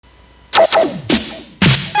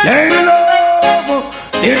Lady love,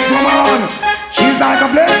 this woman, she's like a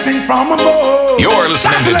blessing from above. You're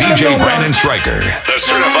listening to DJ Brandon Stryker, the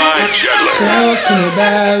certified juggler. Talking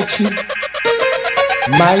about you,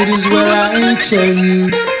 might as well I tell you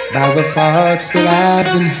about the thoughts that I've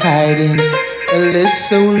been hiding. A list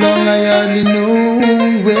so long I hardly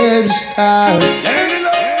know where to start.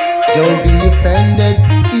 Don't be offended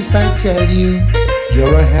if I tell you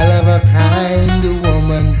you're a hell of a kind of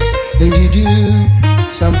woman, and you do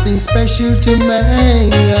something special to my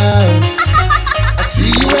heart. I see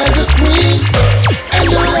you as a queen and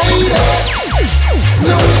a lady.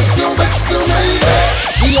 No ifs, no buts, no maybe.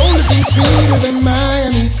 The only thing sweeter than my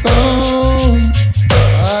honeycomb.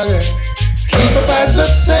 Keep up as the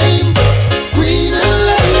same queen and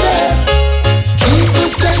lady. Keep the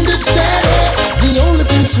standard steady. The only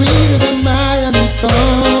thing sweeter than my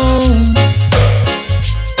honeycomb.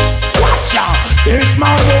 Watch out, this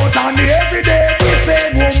man wrote on the everyday. This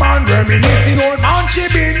same woman reminiscing, old man she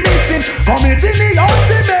been missing, committing the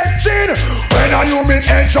ultimate sin. When I you meet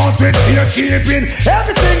entrance with safekeeping,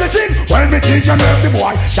 every single thing. When me think you love the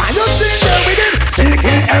boy, can you sing there with him?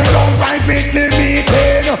 Seeking and long privately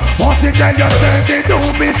meeting. Must you tell yourself they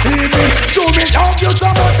don't be sleeping. Show me love you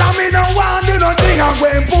so much and me no want do nothing. I'm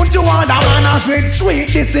going to put you on the manners with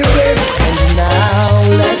sweet discipline. And now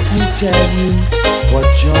let me tell you what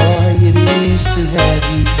joy it is to have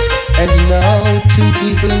you. And no two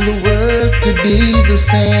people in the world could be the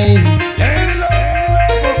same.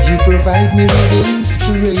 You provide me with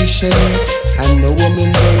inspiration. I know I'm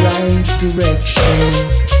in the right direction.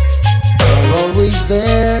 You're always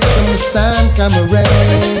there, come sun, come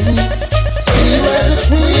rain. See you as a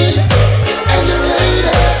queen and a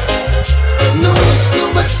lady. No ifs, no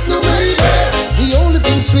buts, no maybe. The only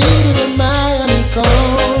thing sweeter than my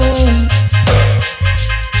honeycomb.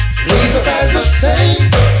 Leave it as the same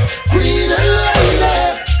queen and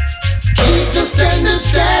lady. Keep the standard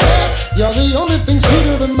steady. You're the only thing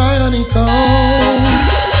sweeter than my honeycomb.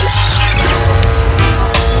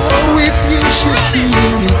 Oh, if you should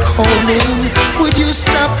hear me calling, would you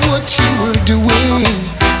stop what you were doing?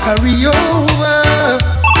 Hurry over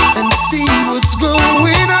and see what's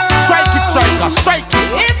going on. Strike it, Stryker, strike it.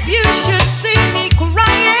 If you should see me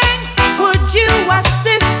crying, would you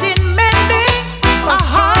assist in mending a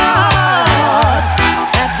heart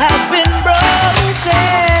that has been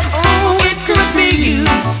broken? Oh, it could be you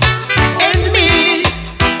and me,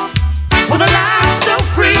 with a life so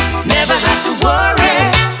free, never have to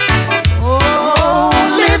worry. Oh,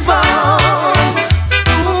 live on.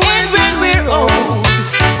 And when we're old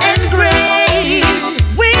and gray,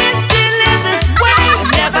 we're still in this way,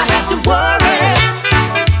 never have to worry.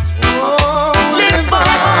 Oh, live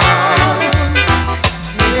on.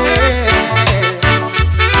 Yeah.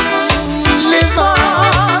 Live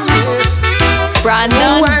on, yes.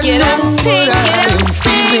 Brandon, get up, ting, get up,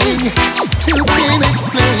 ting. Still can't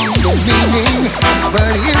explain the meaning,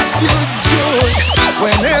 but it's pure joy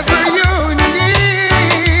whenever you're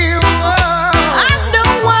near. I know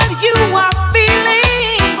what you are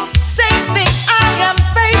feeling. Same thing I am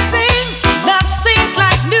facing. Love seems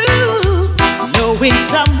like new. Knowing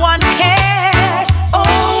someone cares.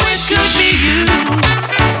 Oh, it could be you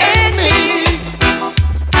and me,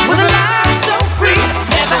 with a life so free,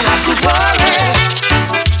 never have to worry.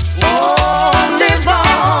 Oh, live on.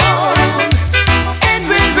 And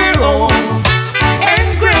when we're old and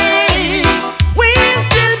gray, we'll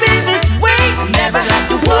still be this way, never have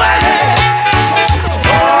to worry.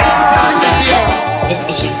 This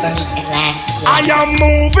is your first and last I am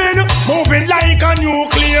moving like a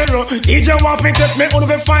nuclear. DJ want me test me how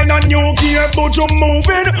to find a new gear, but you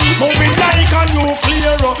moving like a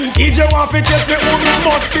nuclear. DJ want me test me how you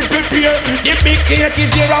must be prepared. The big cake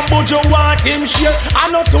is here and but you want him share. I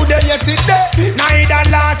know today, yesterday, neither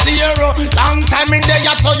last year. Long time in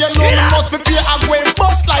there, so you know you must prepare. I'm going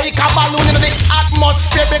bust like a balloon in the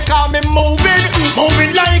atmosphere because me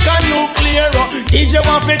moving like a nuclear. DJ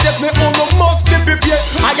want me test me how you must be prepared.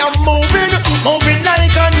 I am moving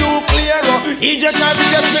like a nuclear. DJ try to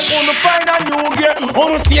get me on find a new gear.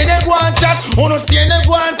 On stay they go and chat, on stay they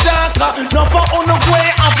go and talk. No for on the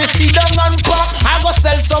way of the sit down and pack. I go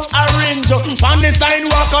sell some orange on the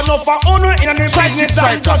sidewalk. No for on in the business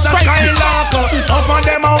and just a kind lock. No for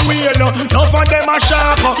them a wheel, no for them a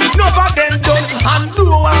shark. No for them done and do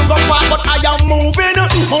and go back. But I am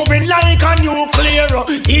moving like a nuclear.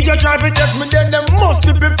 DJ try to test me then they must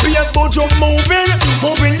be prepared. But you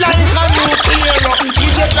moving like a nuclear.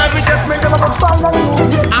 DJ try to test me them a find a new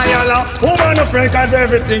gear. Ayala, woman friend, cause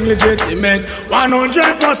everything legitimate.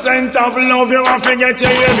 100% of love you want to get, you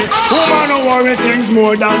hear me? Woman, no worry, things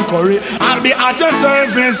more than curry. I'll be at your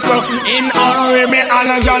service, in honor of me, all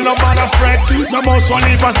of y'all no bother fret. No more one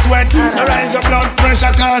leave a sweat, no rise your blood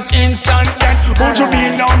pressure, cause instant death. Won't you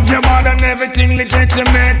be love your mother and everything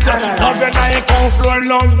legitimate? Love your like on floor,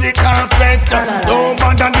 love the carpet. No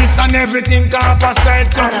bother this and everything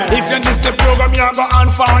composite. If you miss the program, you go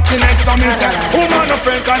unfortunate. So me say, woman no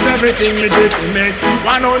friend, cause everything legitimate.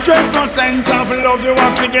 100% of love you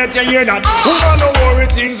want to get, you hear that? Woman no worry,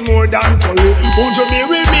 things more than curry. Won't you be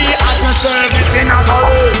with me at your service in a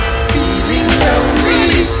hurry? Feeling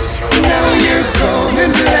lonely, now you're gone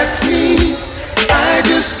and left me. I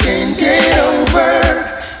just can't get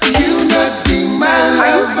over you not being my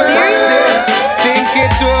lover. Think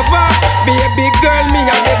it over, baby girl, me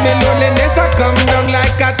a beg me loneliness I come down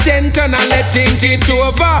like a tent and I let think it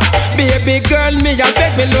over. Baby girl, me a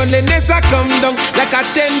beg me loneliness I come down like a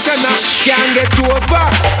tent and I can't get over.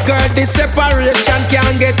 Girl, this separation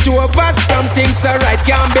can't get over. Some things are right,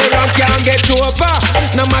 can't be wrong, can't get over.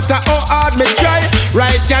 No matter how hard me try,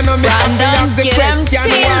 right, you know me have to ask the question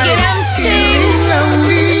why. Feeling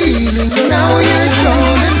lonely, now you're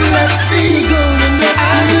gone and left me.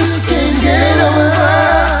 I just can't get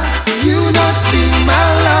over you not being my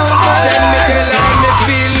lover. Let me tell her me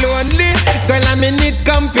feel lonely. Girl, I me need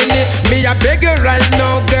company. Me a beg you right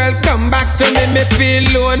now, girl, come back to me. Me feel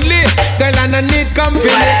lonely. Girl, I need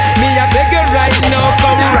company. Me a beg you right now,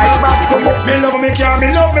 come right back to me. Me love me car,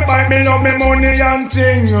 me love me bike, me love me money and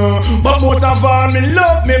thing. But most of all, me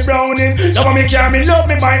love me browning. Love me car, me love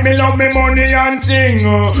me bike, me love me money and thing.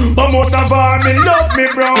 But most of all, me love me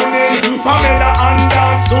browning. Pamela and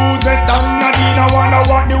Dan, Suzette and Nadine, I wonder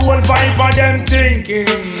what the whole vibe of them thinking.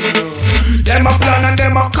 Them a plan and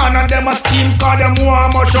them a con and them a scheme, cause them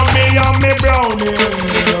want much of me and me browning.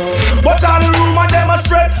 But all the rumor them a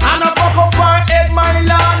spread and a fuck up her head, my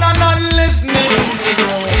land, and not listening.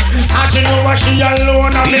 And she know what she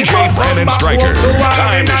alone and me DJ Brandon Stryker,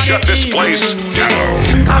 time to shut this place down.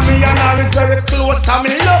 And me and her is very close, and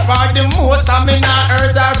me love her the most, and me not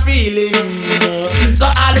hurt her feelings. So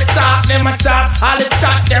all the talk them a talk, all the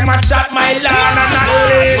chat them a chat, my land, and not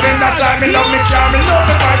living. That's why me love me car, me love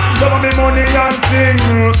me bike, love me money and thing.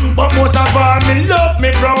 But most of all me love me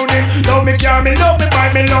browning. Love me car, me love me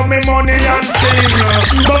bike, me love me money and thing.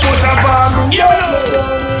 But most of all me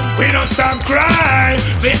we don't stop crying.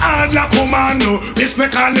 We hard like woman, no.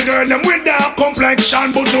 Respect all the girl them with dark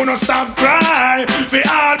complexion, but you don't stop crying. We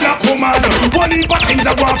hard like woman, no. One heap of things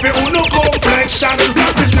I want for uno complexion.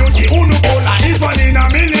 Black is beauty, uno cola is 1 in a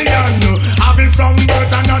million. No. Having from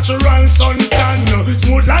birth a natural suntan, no.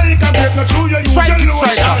 Smooth like a grape, no true you use your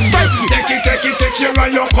lotion. Take care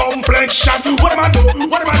of your complexion. What am I do?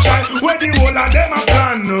 What am I try? Where the whole of them a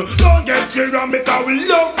plan, no. Don't get you wrong because we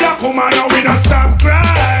love black woman and we don't stop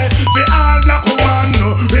crying. We all black woman,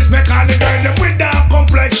 no. Respect all the girl them with that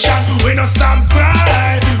complexion. We don't stop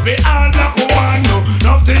crying. We all black woman, no.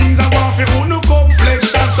 No things I want for who no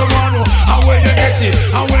complexion. So man, no. How where you get it?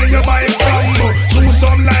 How where you buy it from, no. Choose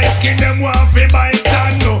some light skin them want for buy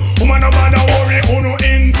tan, no. Woman no bother worry, who no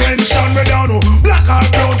intention. We down, no. Black or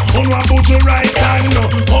brown, who no about to right hand, no.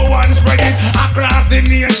 Go and spread it across the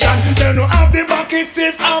nation. Say no have the bucket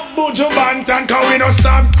if I'm Buju Banton, cause we don't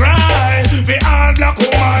stop crying. We all black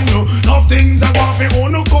woman, no. No things I want for who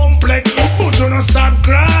no complex, but you don't stop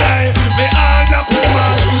crying. We all black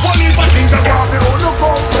woman, only for things I want for who no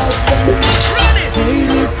complex. Hey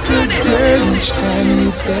little girl, each time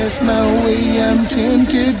you pass my way, I'm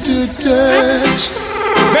tempted to touch.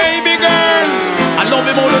 Baby girl, I love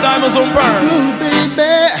him all the diamonds on pearl. Oh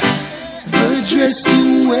baby, the dress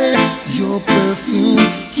you wear, your perfume,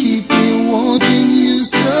 keep me wanting you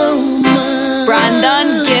so much.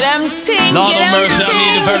 Brandon, get them ting, Lord get of them mercy, I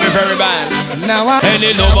need it very, very bad. Now I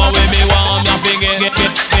Any lover with me want me forget, get.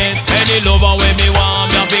 Any lover with me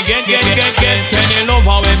want me forget, get. Any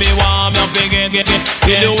lover with me want me forget, get.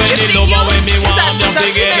 You any lover with me want me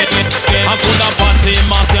forget, get. I could have party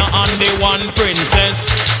master and the one princess.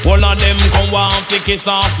 All of them come want to kiss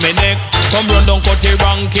off me neck. Come run down cut the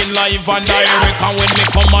ranking live and direct. And when me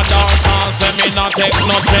come a dance and say me not take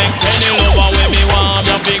no check. Any lover with me want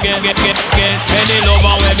me forget, get. Any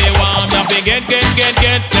lover with me want me forget, get.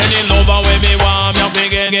 Any lover with me want me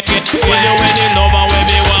forget, get. Still you any lover with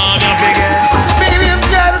me want me forget. baby, I've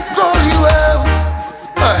gotta call you out.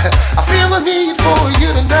 I feel the need for you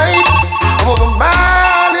tonight. I'm over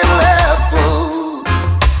my little apple.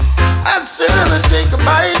 I'd certainly take a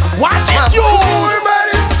bite. Watch My it, you! poor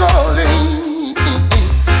body's calling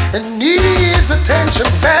and needs attention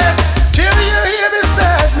fast. Till you're here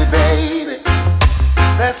beside me, baby.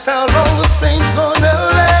 That's how long this pain's gonna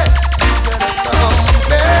last. You gotta come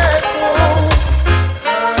back home.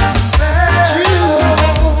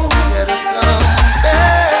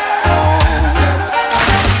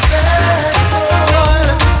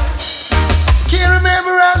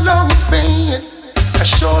 I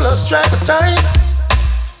sure lost track of time.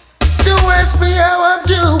 Do ask me how I'm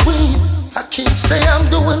doing. I can't say I'm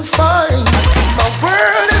doing fine. My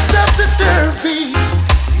world is topsy-turvy.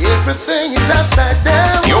 Everything is upside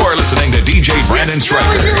down. You're listening to DJ Brandon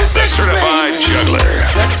Stryker, the certified juggler.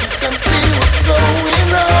 That you can see what's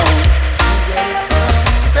going on. You gotta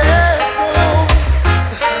come back home.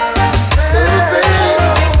 Oh, baby,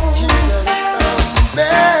 you gotta come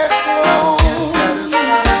back home.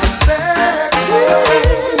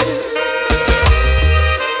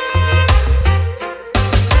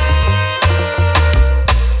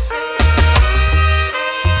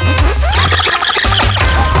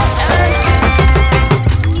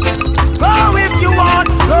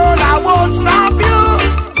 Stop you.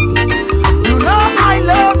 You know I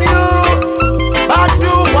love you, but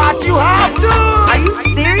do what you have to. Are you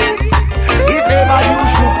serious? If ever you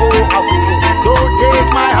should go away, don't take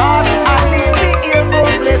my heart and leave me here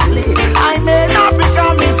hopelessly. I may not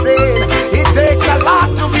become insane. It takes a lot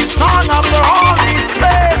to be strong after all this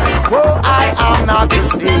pain. Oh, I am not the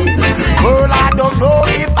same. Well, I don't know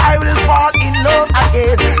if I will fall in love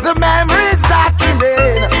again. The memories that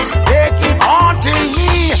remain, they keep haunting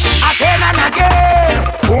me again and again.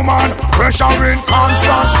 Woman, pressuring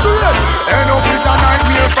constant strain. End up with a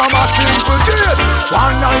nightmare from a simple date.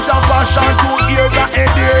 One night of passion, 2 years of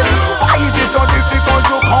headache. Why is it so difficult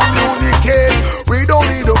to communicate? We don't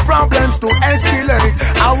need the problems to escalate.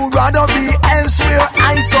 I would rather be elsewhere,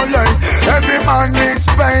 isolate. Every man needs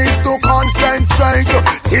space to concentrate.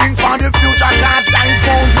 Think for the future, cause time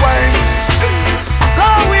won't wait. Go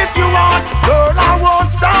if you want, girl, I won't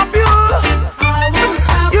stop you.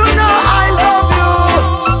 You know I love you.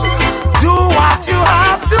 Do what you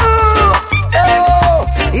have to. Oh,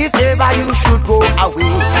 if ever you should go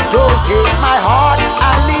away, don't take my heart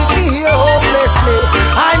and leave me here hopelessly.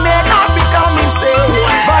 I may not become insane,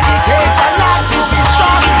 but it takes a lot to be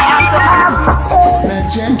strong. Now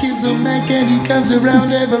Jack is the Mac and he comes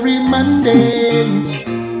around every Monday.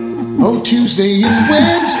 Oh, Tuesday and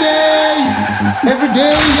Wednesday, every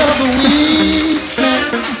day of the week.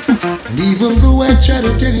 And even though I try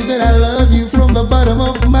to tell you that I love you from the bottom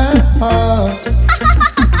of my heart,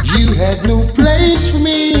 you had no place for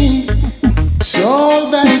me. It's all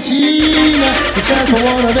vanity. You fell for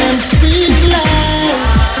one of them sweet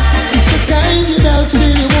lies, the kind you doubt still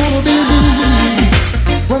you wanna believe.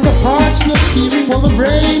 When the heart's not hearing what the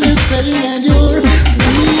brain is saying, and you're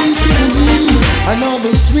weak to believe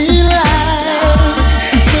another sweet lie,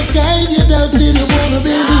 the kind you doubt still you wanna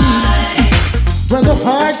believe. When the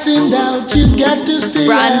heart's in doubt, you've got to stay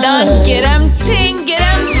Brandon, out. get them ting, get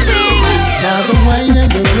them ting. Now the wine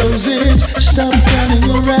and the roses stop coming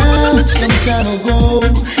around some time ago,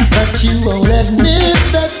 but you won't admit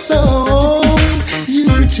that, so you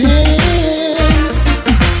pretend.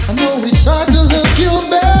 I know it's hard to look your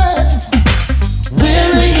best,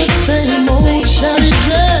 wearing the same old shabby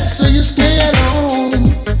dress, so you stay at home,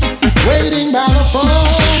 waiting by the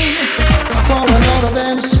phone for another of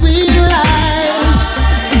them sweet lies,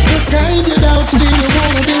 the kind you doubt still you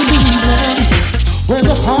wanna believe now. When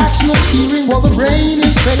the heart's not hearing what the brain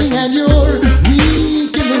is saying, and you're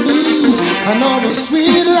weak in the knees, another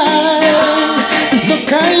sweet lie, the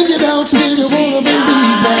kind you doubt still you wanna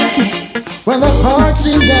believe now. When the heart's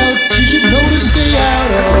in doubt, you should know to stay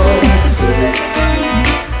out of.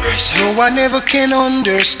 So I never can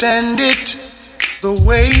understand it, the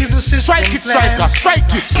way the system plans.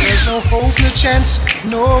 Strike it. There's no hope, no chance,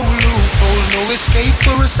 no loophole, no escape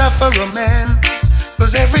for a sufferer man.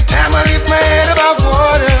 Cause every time I lift my head above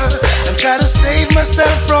water and try to save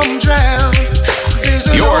myself from drown, there's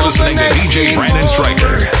a You're listening to DJ Brandon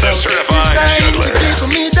Stryker, the certified juggler. to keep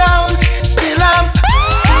me down. Still I'm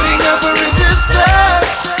putting up a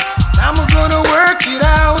resistance. I'm gonna work it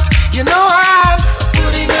out. You know I'm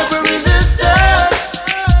putting up a resistance.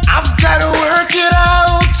 I've gotta work it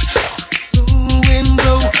out.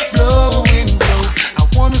 Blow, wind blow. I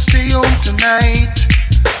wanna stay home tonight.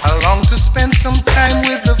 I long to spend some time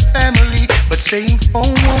with the family, but staying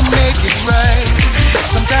home won't make it right.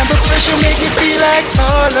 Sometimes the pressure make me feel like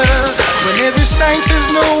holler, when every sign says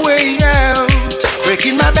no way out.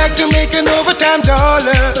 Breaking my back to make an overtime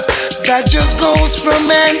dollar, that just goes from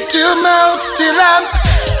hand to mouth. Still I'm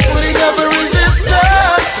putting up a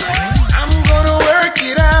resistance. I'm gonna work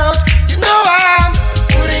it out. You know I'm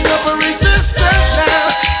putting up a resistance now.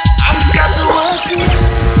 I've got to work it.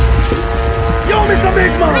 Yo, Mr.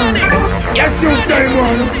 Big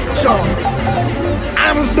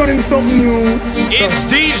It's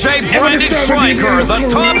DJ Brandon Striker, the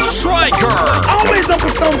top striker. Always up for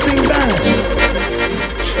something bad.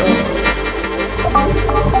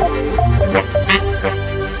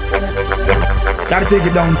 Gotta take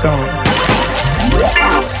it downtown.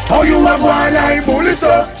 How you a one like bully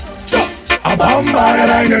so? A bomb by the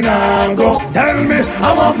line and I go. Tell me,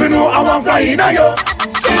 I want to know, I want to fly in a yo.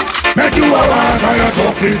 Make you a walk and a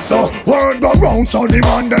chuck it so. Word go round so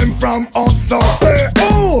demand them from us so say,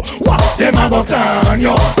 oh, what them a go turn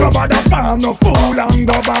yo. Nobody farm no fool and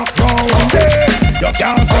go back round there. You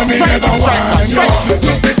can't say me never want yo.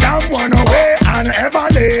 You be jam one away and ever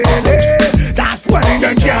lay. That way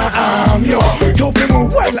them can't harm you. You feel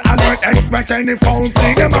move well and don't expect any foul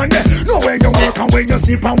play. Them and know where you work and where you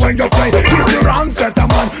sleep and where you play. If the wrong set a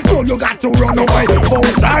man, know you got to run away.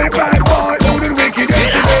 Both right back boy, who the wicked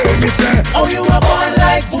is. Me say, oh you a born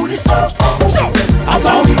like bully so. I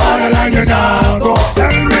found the borderline you now go.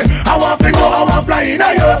 Tell me, I want to know, I want fly in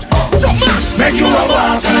a yo. Make you a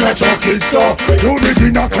walk and a chuck it so. You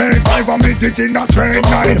did in a grade 5 and me did in a grade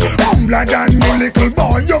 9. Humbler than you little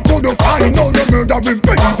boy, you couldn't find. Now you murdering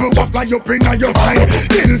people, what fly up in your mind.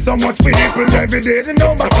 Kill so much people every day, they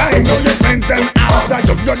know my time. Now your friends them after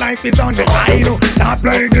you, your life is on the line. Stop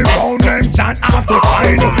playing the phone and chat after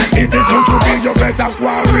fine. It is going to be your better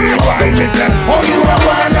quarry. Why listen, oh you a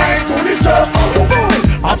one like bully so. Fool,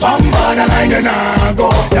 a bomb on the line and I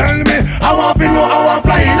go. Tell me, I want to know, I want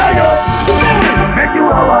fly in a yo. Make you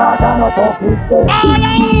a walk and a talk it so. All I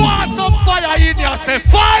want some fire in you, say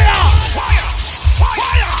fire! Fire!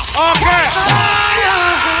 Fire! Okay! Fire!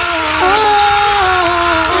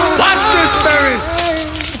 Watch this, Paris.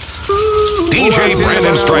 DJ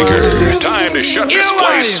Brandon Striker. Time to shut this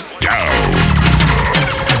place down.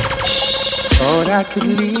 Thought I could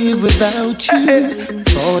live without you.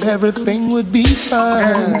 Thought everything would be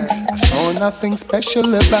fine. I saw nothing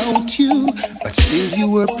special about you, but still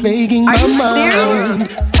you were plaguing my mind.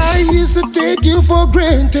 I used to take you for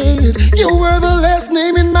granted. You were the last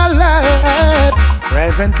name in my life.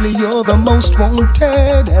 Presently you're the most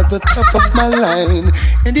wanted at the top of my line.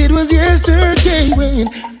 And it was yesterday when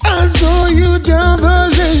I saw you down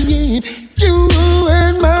the lane. You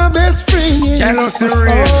and my best friend. Jealousy my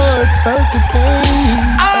heart felt the pain.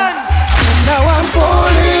 And now I'm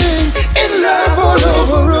falling in love all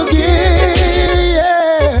over again.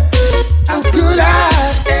 Yeah. How could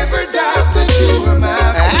I ever doubt that you were my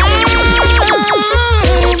friend?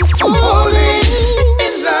 I'm falling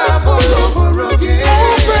in love all over again.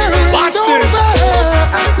 Watch this.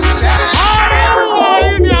 How could I?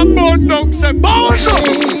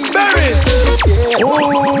 Berries.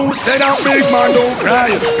 Oh, say that big man don't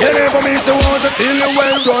cry. You never miss the water till the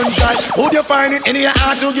well run dry. Would you find it in your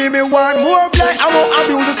heart to give me one more blight? I won't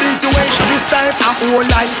abuse the situation. This time I whole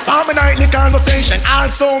life. For my nightly conversation.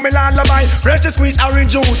 Also me lullaby. Fresh sweet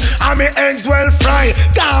orange juice. And me eggs well fried.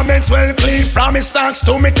 Garments well clean. From me socks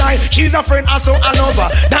to me tie. She's a friend also a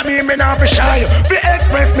lover. That mean me not be shy. Be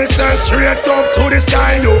express myself straight up to the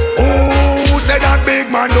sky. Oh, say that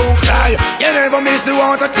big man don't cry. You never miss the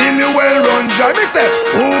water till you well run dry. Me say,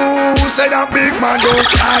 ooh, say that big man don't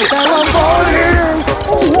cry. Now I'm falling.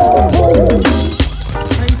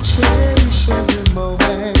 I cherish every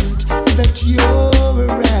moment that you're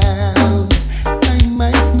around. I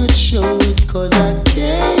might not show it 'cause I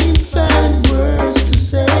can't find words to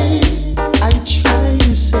say. I try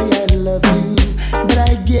to say I love you, but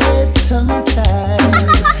I get tongue-tied.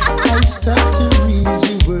 I start to read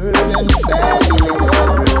your word and fail in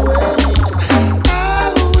every way.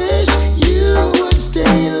 I wish you would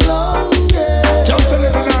stay longer. Just a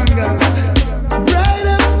little longer. Bright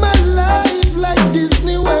up my life like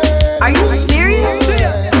Disney World. Are you serious?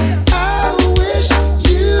 I wish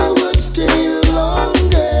you would stay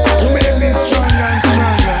longer. To make me stronger and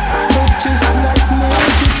stronger. But just like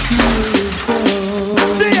magic you will go.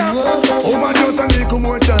 See ya. Oh man, just a little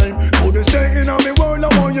more time. Put the stake in on me world. I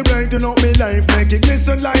want you brighten up me life. Make it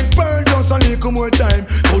glisten like pearl. Just a little more time.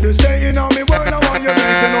 Put the stake in on me world. I want you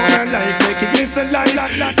brighten up my life. Make it glisten like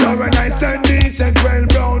you're a nice and decent, well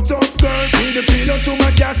brought up girl. Be the pillow to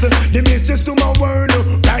my castle, the mistress to my world.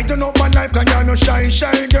 Brighten up my life, 'cause you're no shy,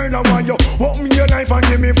 shy girl. I want you open your life and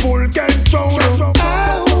give me full control.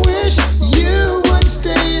 I wish you would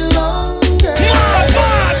stay longer.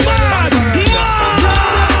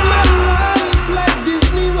 Like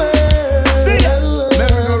Disney World.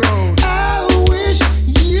 I wish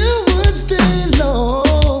you would stay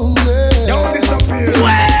longer. Don't disappear.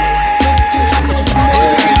 Just like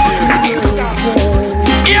magic you will go.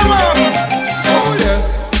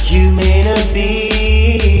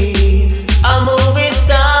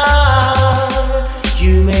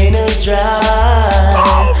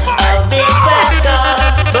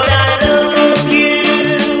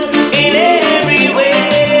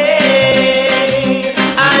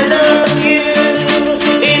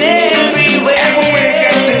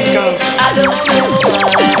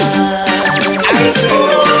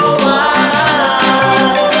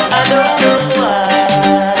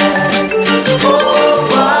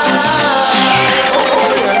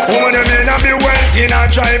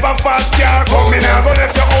 fast car. Come in and go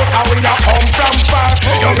left you out and we a come from far.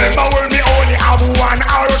 You remember when me only have one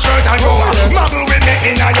arrow shirt and you muggle with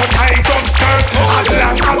me in a your tight up skirt. As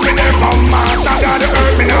long as me them come master God the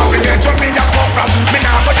earth, me now forget where me a come from. Me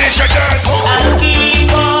now go dish your dirt. I'll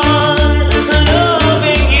keep on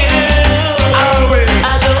loving you. Always.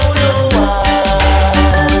 I don't know why.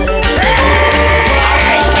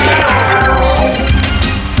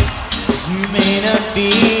 You may not be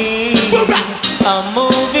a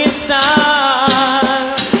movie star.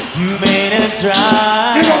 You may not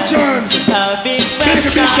drive a big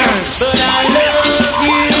fast car, but I love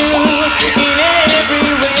you in every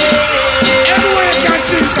way. Everywhere you can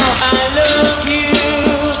think of. I love you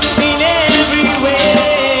in every way.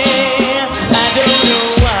 I don't know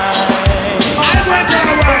why. I went to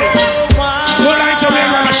Hawaii. What I say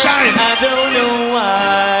we're gonna shine. I don't know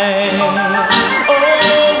why.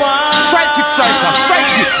 Oh, why? Strike it, striker, strike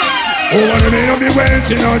it. Oh, what I mean, I'll be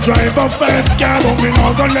waiting, I'll drive a fast car. But we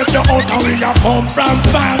not gonna let you out and we a come from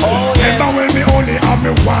far. Remember when me only have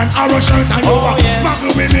me one arrow shirt and you a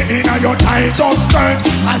muggle with me in a your tight up skirt.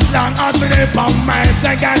 As long as me dey on my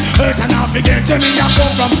second hurt and I forget where me a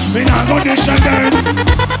come from. Me not gonna dish your dirt.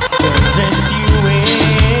 Dress you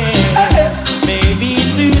wear, maybe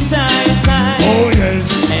too tight. Oh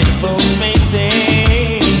yes. And folks may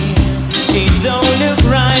say it don't look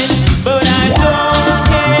right, but I don't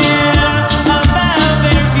care about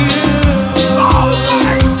their view. I'll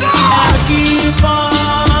keep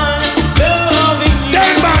on loving you. I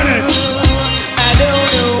don't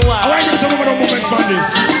know why. I want you to some of the moments on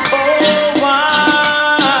this. Oh, why?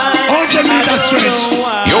 100 meter stretch.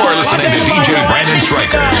 You're listening to DJ Brandon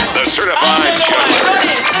Stryker, the certified juggler.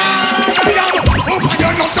 Open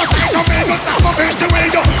your nose to see the man, just have a face the way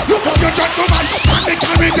you look how you dress so man. And the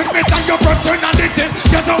charisma and your personality,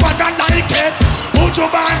 there's no one that like it. Put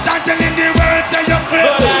your band and tell in the world, say you're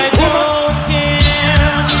great. But I don't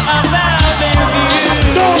care about their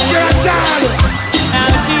view. Don't care at all.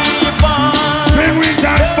 I'll keep on Spring,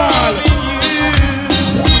 winter, and fall. loving you.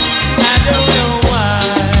 I don't know why.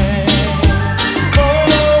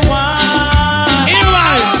 Oh, why? Here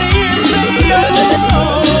why? I wanna hear say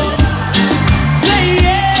oh. Say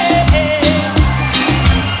yeah.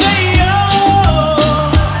 Say oh.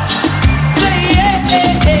 Say yeah.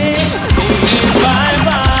 Say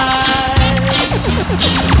bye-bye.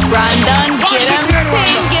 Brandon, get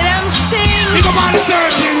him ting. Pick up all the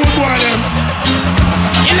 13 who boy them.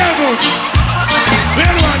 11. Where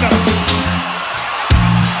do I know?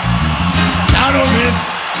 Now don't miss.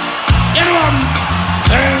 You know I'm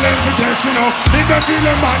let me test me now. If you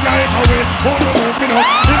feeling bad like a way, oh you move me now.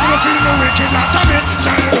 If you feeling no wicked like a me,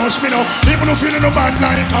 try to rush me now. If you feeling no bad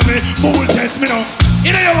like a me, fool test me now.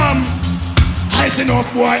 You know you I see enough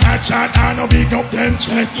boy I chat and no big up them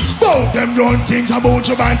chest. Both them run things about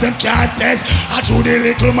you and them can't test. I threw the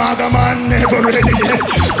little maga man never ready yet.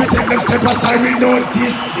 We tell them step aside, we know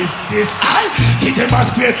this. I hit them a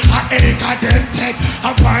square, I ache at them tech.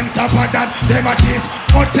 I on top of that, them at this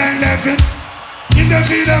hotel level. In the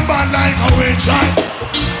feel them bad like how we try.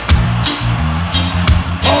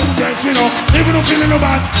 Test me now, even if feeling no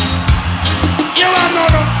bad. You want no.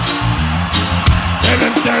 Tell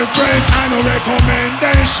them self-praise and no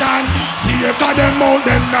recommendation. See you got them out,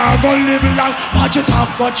 them now gon' live long. Watch your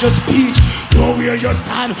talk, watch your speech. Know where you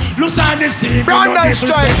stand. Loose on the scene, no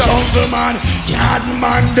disrespect, jungle man. Yard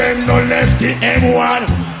man, them no left the M1.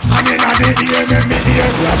 I'm in at the ear, make me hear.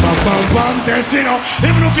 Bam, test me now.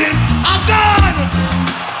 Even if you I'm gone.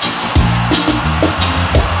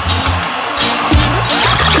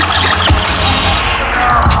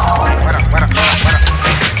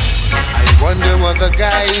 Wonder what the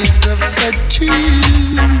guys have said to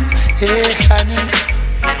you. Hey honey,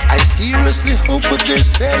 I seriously hope what they're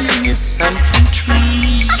saying is something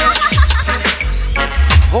true.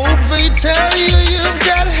 Hope they tell you you've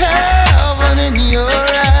got heaven in your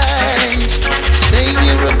eyes. Saying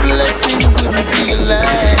you're a blessing wouldn't be a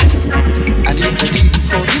lie. And if they didn't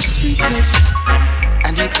call you sweetness,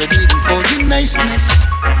 and if they didn't call you niceness,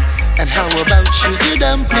 and how about sugar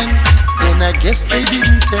dumpling? Then I guess they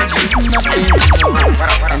didn't tell you nothing.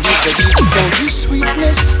 And if they didn't call you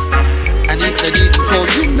sweetness, and if they didn't call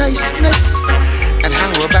you niceness, and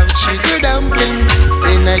how about sugar dumpling?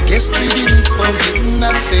 Then I guess they didn't call you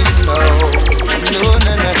nothing. No.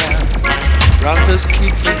 Brothers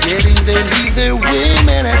keep forgetting they leave their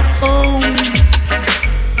women at home.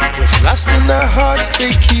 With lust in their hearts,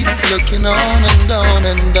 they keep looking on and on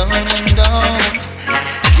and on and on.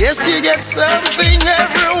 Guess you get something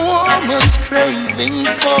every woman's craving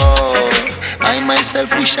for. I myself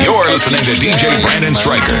wish I You're listening to DJ Brandon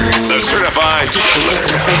Stryker, the certified juggler.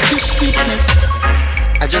 Your sweetness,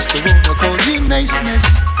 I just wanna call you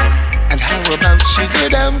niceness. And how about sugar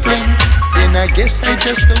dumpling? Then I guess I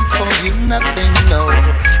just don't call you nothing, no.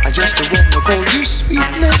 I just wanna call you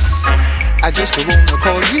sweetness. I just wanna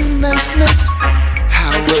call you niceness.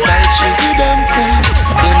 How about sugar dumpling?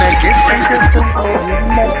 Then I guess I just don't call you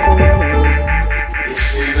nothing.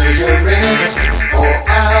 It's either you're in or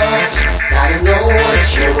out. Gotta know what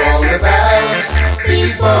you're all about.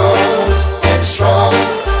 Be bold and strong.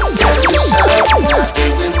 Tell yourself you're not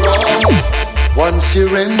doing wrong. Once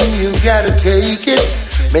you're in, you gotta take it.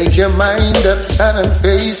 Make your mind up, son, and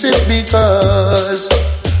face it. Because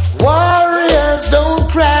warriors don't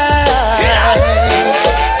cry.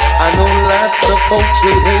 I know lots of folks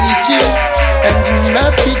will hate you, and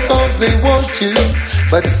not because they want to,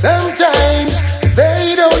 but sometimes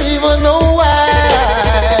they don't even know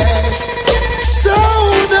why. So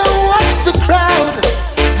don't watch the crowd.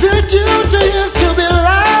 Their duty is to be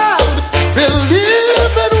loud.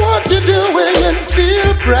 Believe in what you're doing and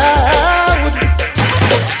feel proud.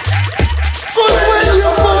 Cause when you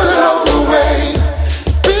put it on the way,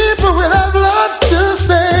 people will have lots to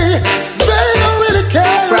say. They don't really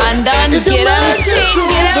care. Brandon, if you make it through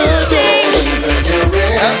the day.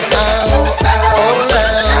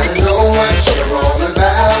 I know what you're all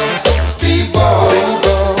about. Be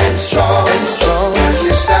bold and strong. Tell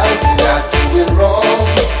yourself you're not doing wrong.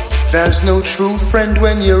 There's no true friend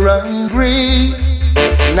when you're hungry.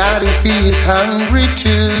 Not if he is hungry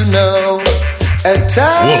too, no. At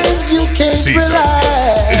times you can't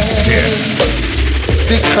relax,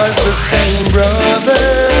 because the same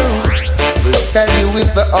brother will sell you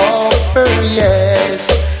with the offer, yes.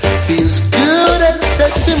 Feels good and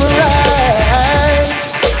sets him right.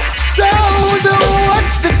 So don't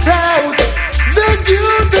watch the crowd. The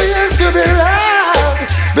duty is to be loud.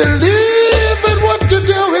 Believe in what you're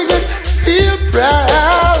doing and feel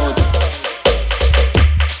proud.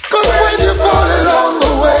 Cause when you fall along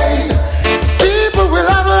the way, people will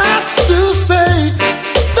have lots to say.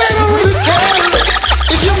 They don't really care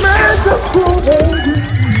if you mess up through baby.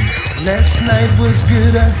 Last night was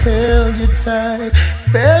good, I held you tight.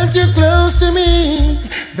 Felt you close to me.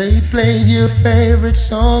 They played your favorite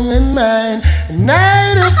song and mine. A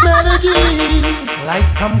night of melody. Like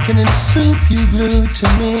pumpkin and soup you glued to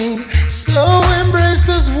me. So embraced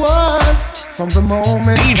as one. From the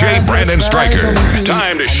moment DJ Brandon Stryker,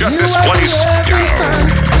 time to shut this place down.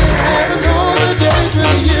 Having all the days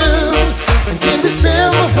with you, and can we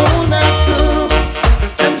spend the whole night through?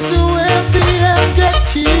 I'm so happy I've got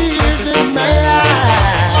tears in my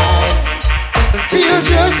eyes. Feel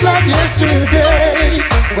just like yesterday,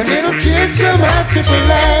 when little kids come out to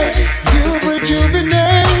play. You've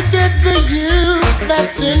rejuvenated the youth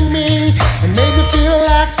that's in me, and made me feel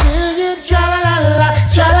like singing tra-la-la-la,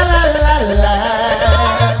 tra-la-la-la-la.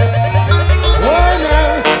 Oh no,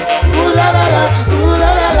 ooh-la-la-la,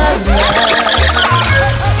 ooh-la-la-la-la.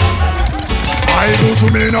 I know you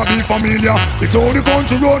may not be familiar with all the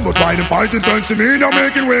country run, but by the fighting sense, me now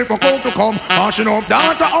making way for coke to come. Mashing up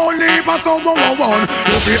data only for someone one.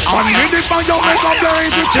 If it on me, the fire make a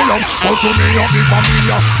blaze to chill up. But you may not be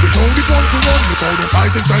familiar with all the country run, with all the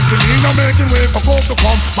fighting sense, me now making way for coke to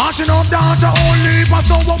come. Mashing up data only for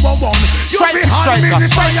someone one. You be on me, the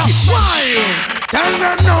fire. Why? Tell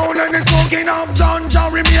them now that the smoking of ganja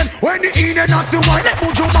remain. When the Eden not the one, let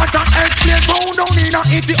put you back and explain. Found down in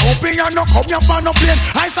Ethiopia, no come your on no plane.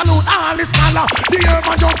 I salute all the scholar. The herb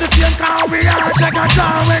and just the same car. We are like a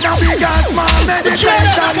jar with a big and small.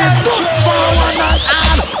 Meditation is good for one and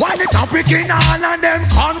all. Why the topic in all and them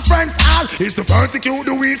conference all is to persecute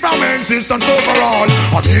the weed from existence overall.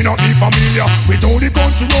 I may not be familiar with all the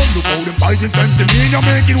country run. Look how them fighting sense in me. You're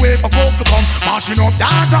making way for coke to come. Mashing up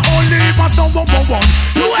data only for someone one.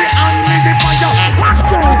 You the hand with the fire.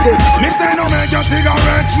 Me say no make your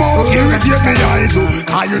cigarette smoke irritate me eyes.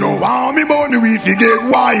 Cause you know how me burn we get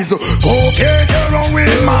wise. Cocaine,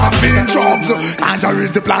 heroin, morphine, drugs. Ganja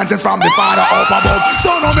is the planting from the father up above.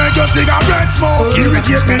 So no make your cigarette smoke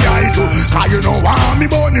irritate me eyes. Cause you know how me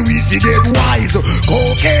burn we get wise.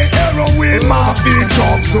 Cocaine, heroin, morphine,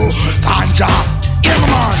 drugs. Ganja. Yeah,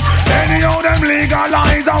 man. Anyhow, them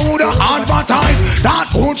legalize, I would advertise that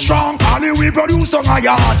good strong quality we produce on our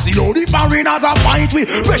yard. See how the foreigners are fight we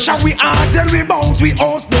pressure we hard, tell we bout we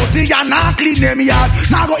house dirty and not clean them yard.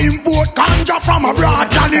 Now go import ganja from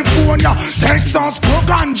abroad, California, Texas, go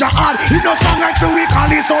ganja hard. It no strong like we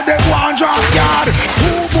call it, so they go and drop yard.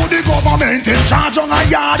 Who put the government in charge on our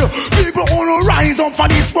yard. People wanna rise up for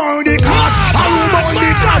this worthy cause. I run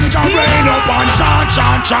the ganja rain up and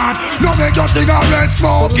chant. No make your cigarette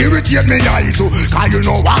smoke irritate me eyes. Cause you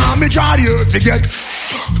know why me draw the earth to get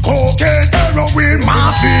cocaine, heroin,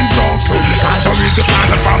 morphine, drugs. Can't you read the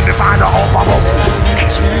planet from the father up above?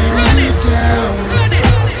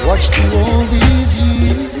 Watch through all these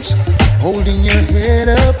years, holding your head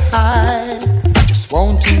up high, just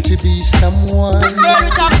wanting to be someone.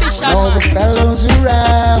 And all the fellows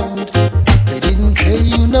around, they didn't pay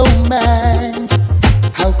you no mind.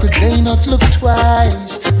 How could they not look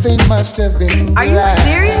twice? They must have been blind. Are you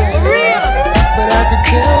serious? For real? But I could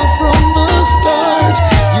tell from the start,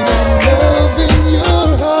 you had love in your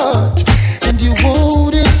heart, and you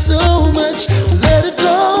wanted so much to let it go.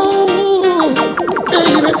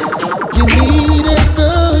 Baby, you needed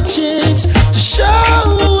the chance to show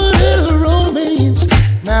a little romance.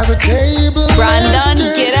 Now the table Brandon, is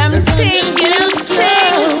get him ting, get him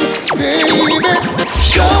ting. Baby,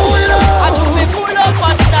 show it all. I do me pull up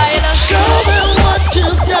a style. Show them what you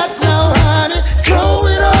got now, honey. Throw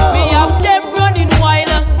it all. Me have them running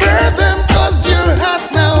wild. Grab them cause you're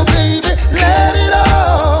hot now, baby. Let it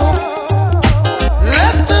all.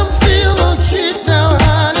 Let them feel the heat now,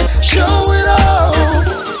 honey. Show it all.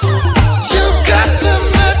 You got them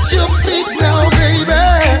at your feet now, baby.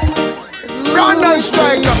 Brandon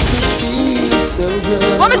Striker. So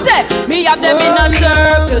good. What me say? Me have them in a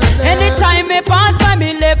circle. Anytime me pass by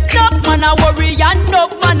me left up, man I worry and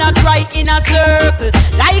up, man I cry in a circle.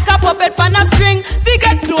 Like a puppet on a string. If you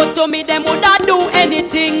get close to me, them woulda do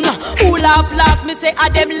anything. Who laugh last? Me say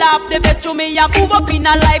them laugh the best to me. I move up in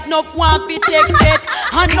a life, enough want fi take set.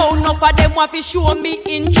 And now enough of them want fi show me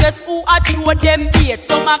interest. Who I show them bait?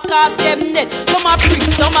 Some a cast them net. Some a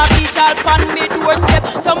preach, some a teach all pan me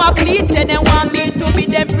doorstep. Some a plead say they want me to be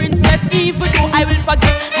them princess. Even though I will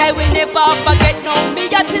forget, I will never forget. Now me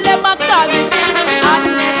a till them a call me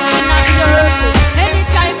madness in a circle.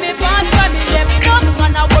 Anytime me pass by me left up,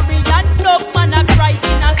 man a worry and love, man a cry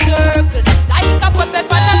in a circle. Like a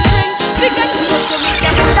puppet on a string, we get close to me,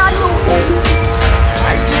 them start moving.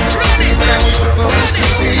 I didn't see what I was supposed to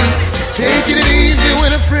see. Taking it easy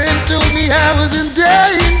when a friend told me I was in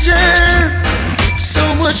danger. So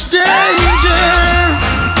much danger.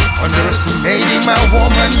 Underestimating my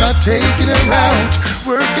woman, not taking her out.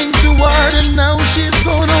 Working too hard and now she's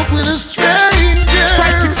gone off with a stranger.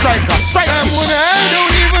 Someone I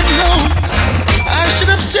don't even know. I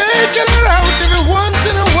should have taken her out every once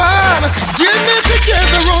in a while. Dinner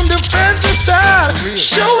together on the fancy style.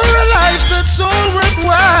 Show her a life that's all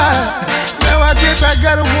worthwhile. Now I guess I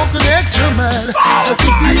gotta walk an extra mile to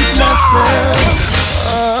beat myself.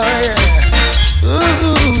 Oh yeah.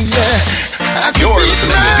 Ooh yeah. You're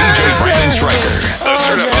listening to DJ Brandon Striker, the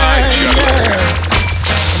certified juggler.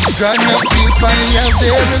 I'm gonna feel funny out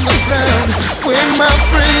there in the crowd when my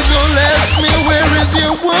friends all ask me, where is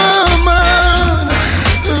your woman?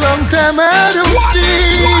 Long time I don't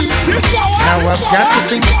see. Now I've got to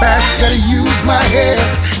think fast, gotta use my head.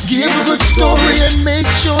 Give a good story and make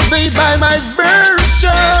sure they buy my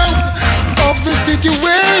version of the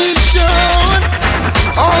situation.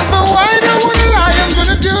 Although I don't wanna lie, I'm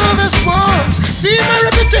gonna do this once. See my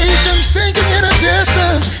reputation sinking in a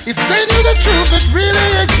distance. If they knew the truth that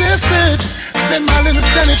really existed, then my little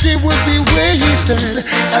sanity would be wasted.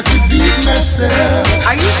 I could beat myself.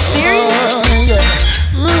 Are you serious? Oh yeah,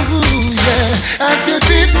 ooh yeah, I could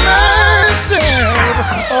beat myself.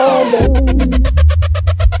 Oh.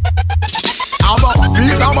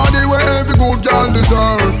 These are money where every good girl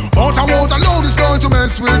deserve. But I won't allow this girl to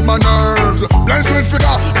mess with my nerves. Blessed with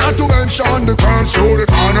figure, not to mention the curves. Through the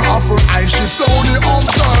corner of her eyes, she slowly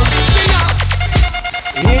observes.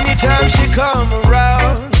 Anytime she come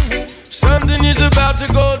around, something is about to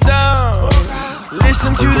go down.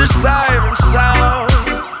 Listen to the siren sound.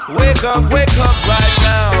 Wake up right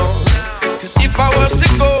now. Cause if I was to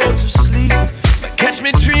go to sleep, might catch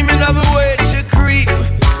me dreaming of a way to creep.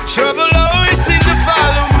 Trouble always seems to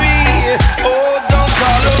follow me. Oh, don't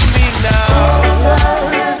follow me now.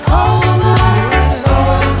 Over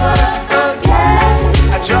again.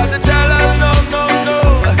 I tried to tell her no,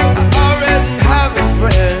 I already have a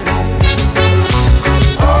friend.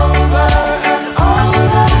 Over and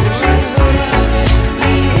over.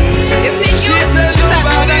 She said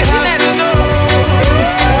nobody has to know.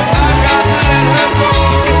 I got to let her go.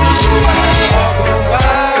 Walk on by.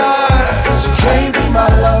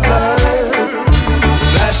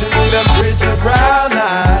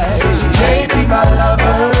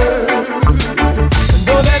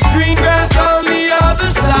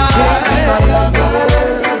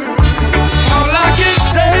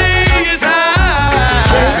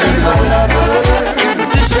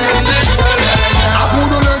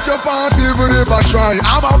 try.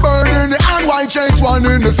 I'm a bird in the hand, white chase one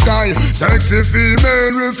in the sky. Sexy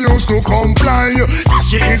female refuse to comply.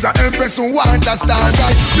 She is an empress who want a star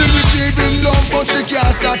guy. Still receiving love but she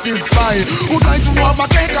can't satisfy. Who like to have a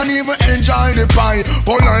cake and even enjoy the pie.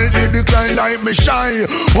 Politely decline like me shy.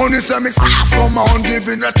 Only say me soft, come on,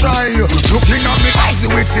 giving a try. Looking at me eyes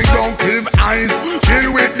with seductive eyes.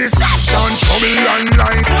 Filled with deception, trouble and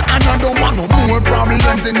lies. And I don't want no more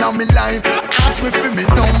problems in my life. Ask me for me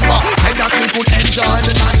number. Said that we could enjoy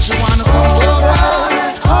the night. She wanna come over.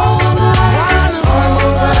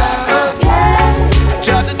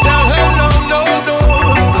 Tried to tell her no, no, no,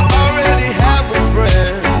 I already have a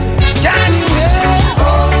friend. Can you hear?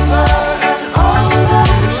 Oh,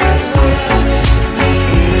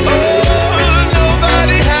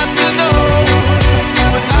 nobody has to know,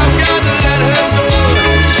 but I've got to let her go.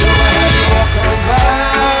 So I had to walk her by.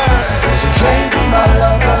 She can't be my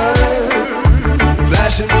lover.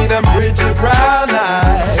 Flashing me them pretty brown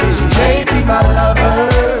eyes. She can't be my lover.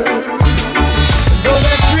 Though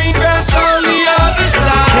there's green grass on the other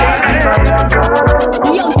side.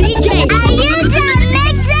 Yo, DJ, are you done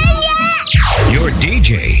mixing yet? Your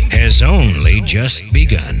DJ has only just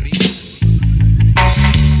begun.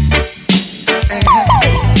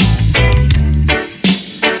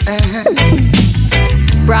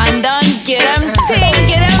 Brandon, get him ting,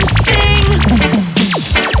 get him ting.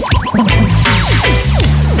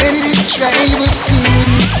 Many did try but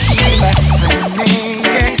couldn't steal my honey.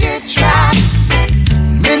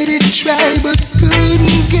 Many did try but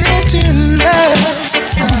couldn't get her love.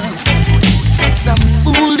 Some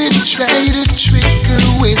fool did try to trick her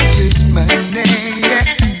with his money.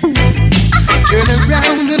 Turn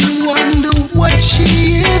around and wonder what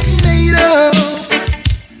she is made of.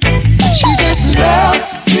 She just loved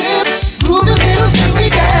this groovy little thing we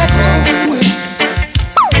got going.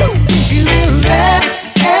 It will last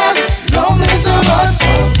as long as her heart's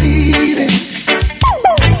so beating.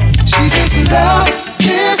 She just loved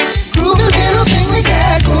this groovy little thing we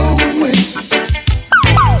got going.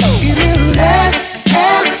 It will last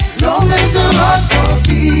as long as her heart's so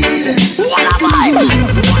beating.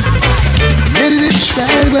 Ready to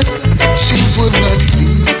try, but she would not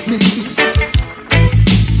leave me.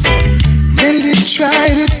 Ready to try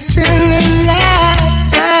to tell her lies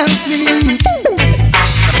about me.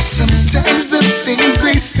 Sometimes the things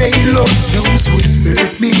they say, Lord knows would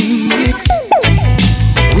hurt me.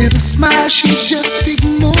 With a smile, she just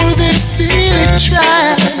ignore their silly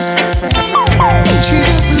tries. She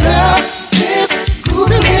just loved this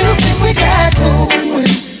groovy little thing we got going.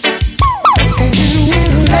 And it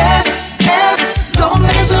will last as long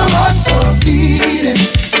as her heart's so beating.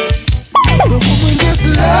 The woman just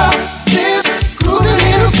loved this groovy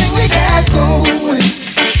little thing we got going.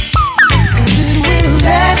 And it will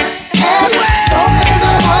last as long as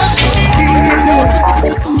her heart's so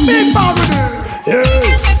beating. Big Barber, yeah.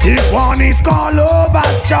 This one is called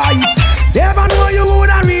Lover's Choice. Never know you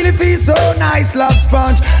woulda really feel so nice, love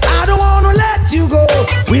sponge. I don't wanna let you go.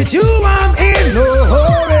 With you I'm in no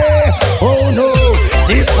hurry. Oh no,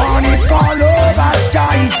 this one is called Lover's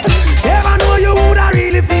Choice. Never know you woulda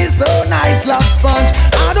really feel so nice, love sponge.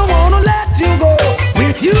 I don't wanna let you go.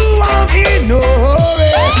 With you I'm in no hurry.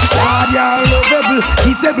 God, you're lovable,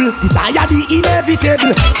 kissable, desire the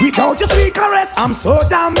inevitable. Without your sweet caress, I'm so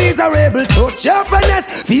damn miserable. Touch your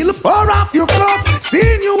finesse, feel far off your cup.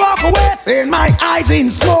 Seeing you walk away, seeing my eyes in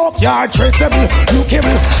smoke. You're traceable,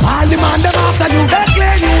 lookable. I'll demand them after you. They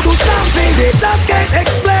claim you do something they just can't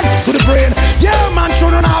explain to the brain. Yeah, man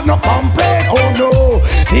shouldn't have no complaint. Oh no,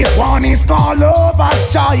 this one is called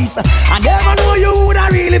Lover's Choice. I never know you woulda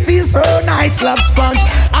really feel so nice, love sponge.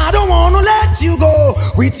 I don't wanna let you go.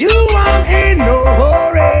 With you I'm in no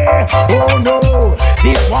hurry. Oh no,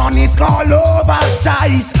 this one is called Lover's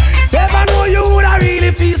Choice. Never know you woulda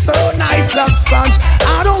really feel so nice, love sponge.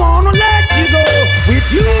 I don't wanna let you go.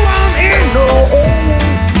 With you I'm in no hurry.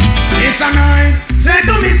 Mr. 9, say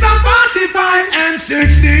to Mr. 45 and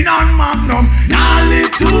 16 on Magnum. Now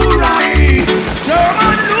live to right.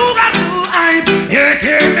 German Luger to hype. Here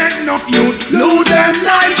came enough youth lose them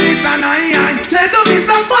life. Mr. 9, say to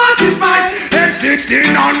Mr. 45 and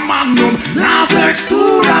 16 on Magnum. Now flex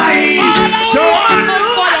to right. German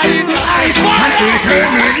Luger to hype. And here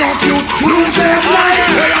came enough youth lose them life.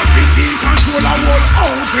 They are thinking control a whole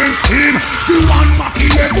house in steam. She want Mackie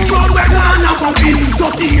every road where Ghana go in.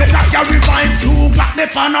 Dirty that you revive to black.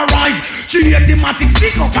 step on a rise. She automatic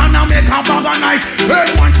stick up and I make her bag of nice.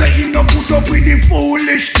 Everyone say he no put up with the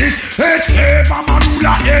foolishness. HK Mama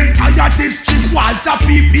Rula entire district Walter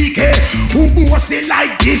PPK. Who was it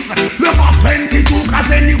like this? Never 22 cause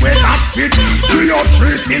anyway that's fit.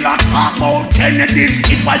 303 still a talk about Kennedy's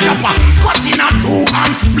kid by Japa. Cut in a two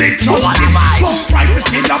and split justice. Come right to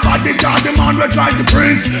still a bodyguard. The man will drive the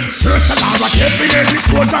prince. First of all, definitely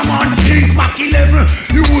soldier man kings. Back 11,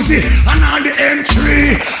 Uzi and all the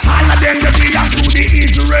M3. All of them they belong to the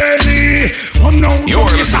Israeli. You're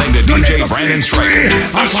listening to DJ Brandon Stryker,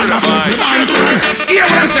 the certified gentleman. Here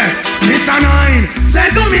what I say, Mr. 9, say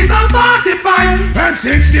to me some 45 and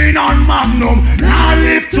 16 on Magnum. Now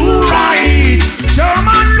live to right.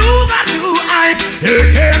 German Luger to hype.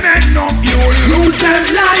 They can't make no fuel, lose them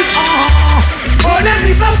life. Oh, let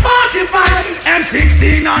me some 45 and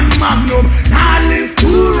 16 on Magnum. Now live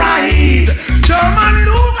to right. German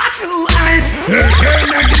Luger to hype. They can't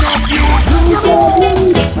make no fuel.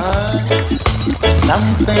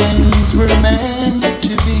 Some things were meant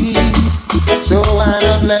to be, so why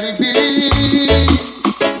not let it be?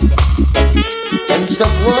 And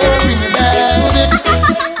stop worrying about it.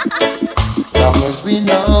 Long as we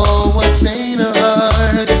know what's in our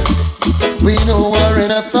hearts, we know we're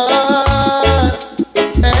in our thoughts.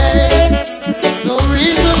 Hey, no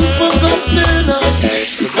reason for concern.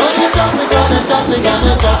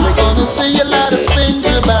 We're gonna say a lot of things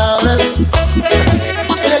about us.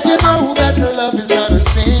 Said you know that love is not a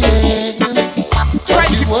sin.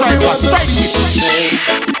 You worry what the people say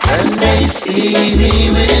when they see me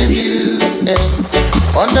with you, and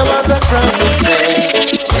wonder what the crowd will say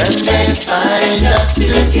when they find us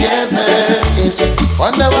together.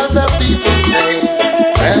 Wonder what the people say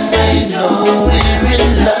when they know we're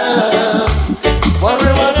in love.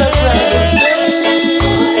 Wonder what the crowd will say.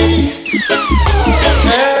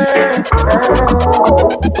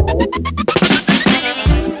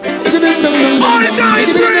 All the time,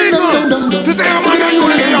 this is how man and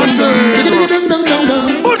unity on turn.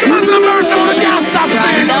 Put your hands in the verse and you can't stop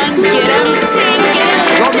saying.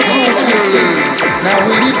 Now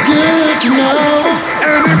we need good to know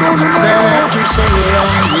that after so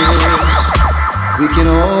long years, we can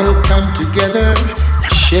all come together,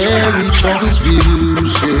 share each other's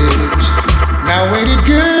views. Now ain't it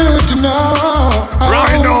good to know?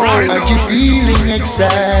 Aren't you feeling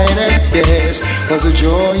excited? Yes, was the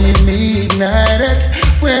joy in me ignited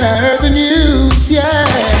when I heard the news. Yeah,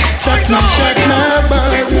 shut my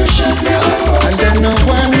buzz, and then no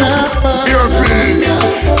one buzz, and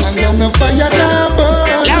then the fire now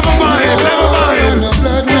burn, and the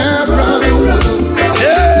blood now run.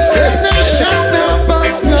 Said no shut no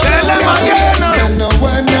buzz, no, and no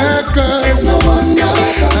one cause, and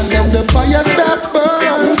then the fire stop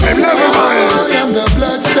burn, and the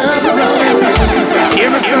blood stop run.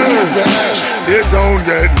 It don't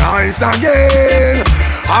get nice again.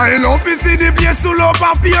 I love to see the place full up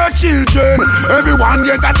of your children. Everyone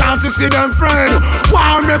get a chance to see them friend.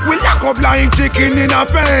 One make we lock up like chicken in a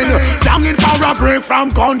pen. Longing for a break from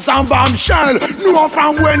guns and bombshell. No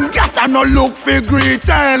from when got a no look for great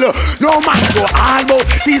tell. No man go all about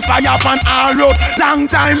ceasefire on all road. Long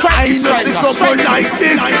time I know see something like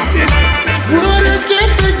this. Wouldn't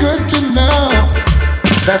it be good to know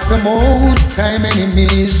that some old time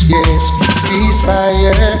enemies, yes,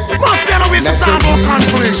 ceasefire. Must be with the Sabo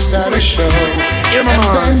conference. Start a show. And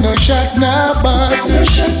then no shot, no bus.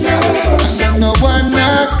 And then no one,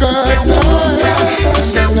 no cause. And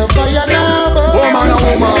then no fire, no burn. Woman, no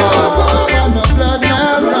woman. And no blood,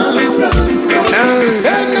 no run. And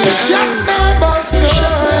no shot, no bus.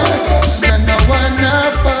 And then no one,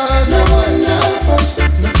 no fuss.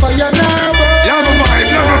 No fire, no burn.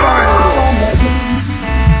 Never mind.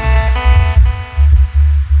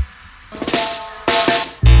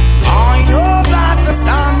 The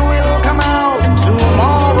sun will come out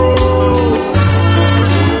tomorrow.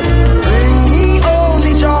 Bring me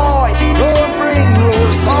only joy, don't bring no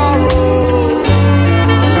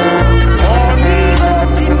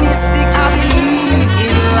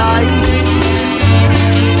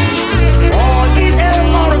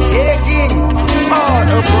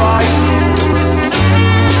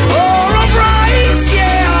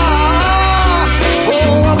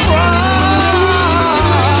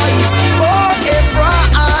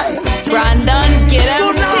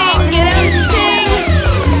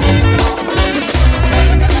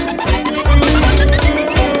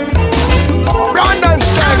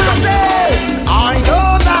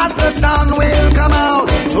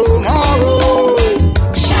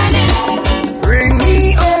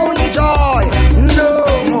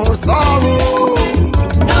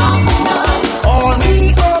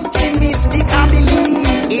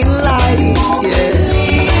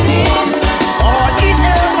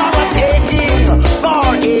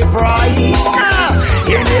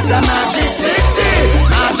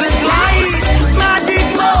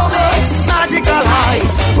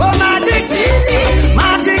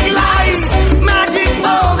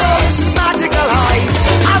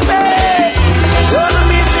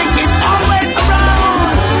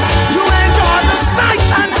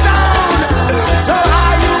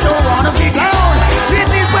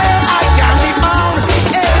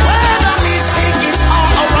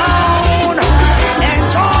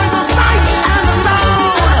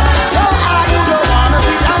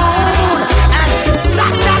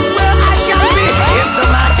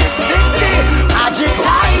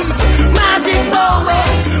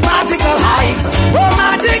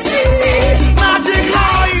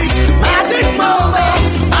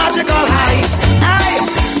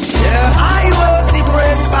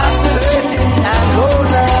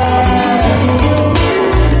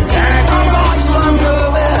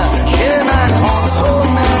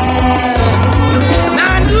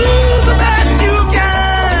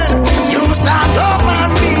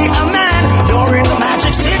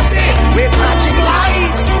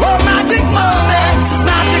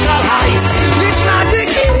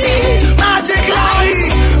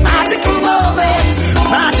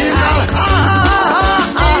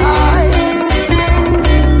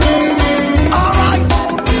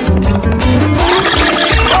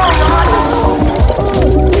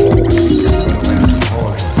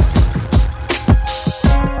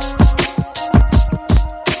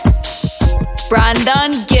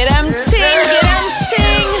Brandon, get them ting, get them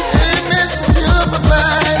ting. Hey, Mr.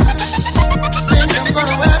 Supervisor, think I'm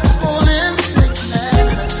gonna have to pull in sick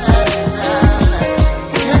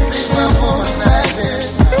Can't leave my woman like this.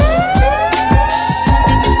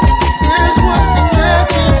 There's one thing I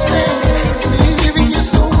can't stand, it's me giving you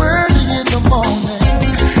so early in the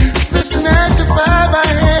morning. This 9 to 5 I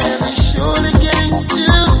have is surely getting to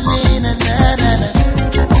me.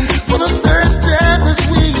 For the 3rd time this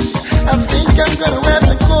week, I think I'm gonna have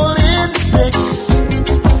to call in sick.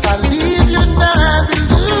 If I leave you now, I'll be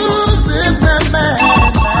losing my mind.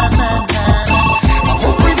 I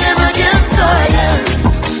hope we never get tired,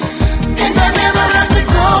 and I never have to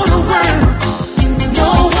go to work. No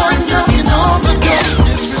one knocking on the door,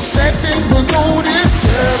 disrespecting the no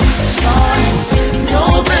disturb sign. No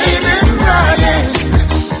baby crying,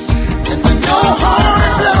 and with no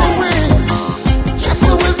horn blowing, just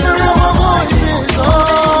the whisper of our voices. Oh,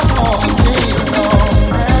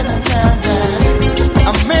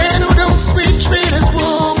 a man who don't sweet treat his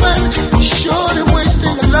woman, he's surely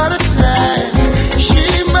wasting a lot of time. She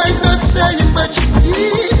might not say it, but she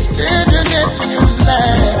needs tenderness in your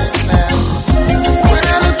life. When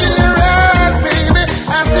I look in her eyes, baby,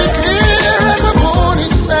 I see clear as a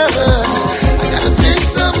morning sun. I gotta take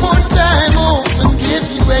some more time off and give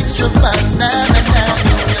you extra fun. I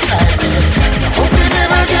hope you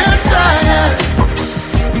never get tired,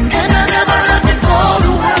 and I never have to go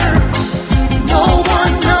to work. No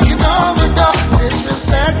one knocking on the door,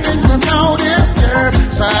 disrespecting the no disturb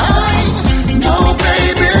sign. No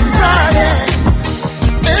baby crying,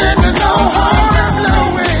 and no horn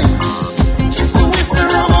blowing, just the whisper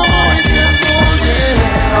of our voices. Oh yeah.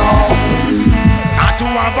 Got to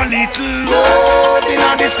have a little love in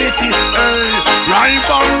the city.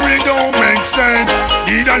 Rivalry don't make sense.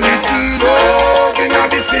 Need a little love in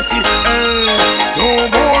the city. No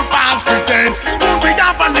more false pretense. Don't we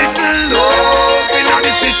have a little love in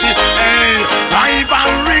the city?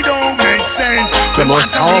 Rivalry don't make sense. The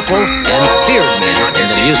most powerful and feared man in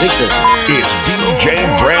the music business. It's DJ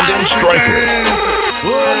Brandon Stryker.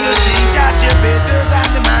 Oh, you think that you're better than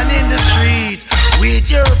the man in the streets?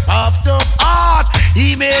 With your puffed up heart,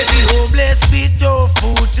 he may be homeless with no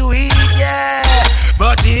food to eat, yeah.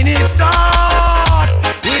 But in his thought,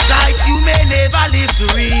 his heights you may never live to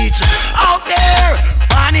reach. Out there,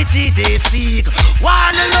 vanity they seek.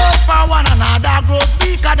 One love for one another grows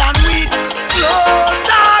weaker than weak. Close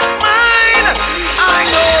that mind. I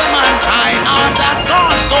know mankind heart has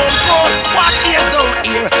gone stone cold. What ears don't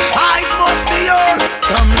hear, eyes must be on.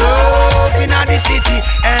 Some love in the city,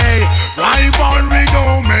 hey. Rivalry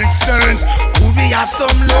don't make sense. Could we have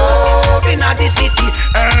some love in the city,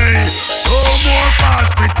 hey? No more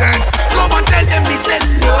false pretense. Come on, tell them we send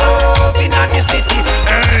love in the city,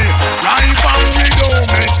 hey. Rivalry don't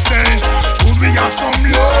make sense. Could we have some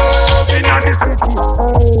love in the city?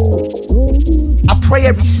 I pray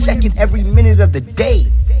every second, every minute of the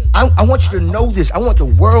day. I want you to know this. I want the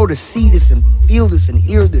world to see this and feel this and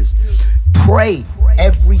hear this. Pray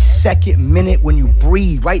every second, minute when you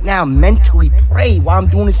breathe. Right now, mentally pray while I'm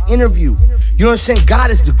doing this interview. You know what I'm saying?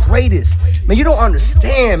 God is the greatest. Man, you don't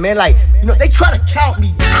understand, man. Like, you know, they try to count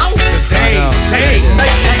me out today.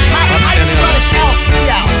 Like, how you try to count me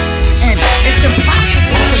out? And it's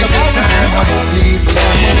impossible. People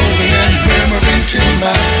are moving and murmuring to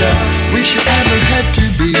myself, wish it never had to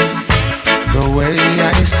be the way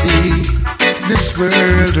I see this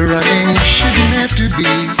world running. Shouldn't have to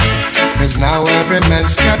be, 'cause now every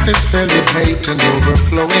man's cup is filled with hate and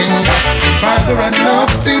overflowing. Father,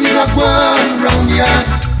 enough things are going wrong, yeah.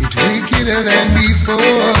 It's wickeder than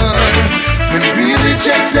before. When really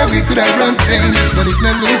checks that we could have run things, but it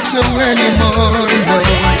don't look so anymore. No.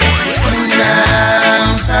 Come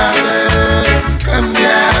down, Father, come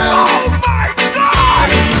down.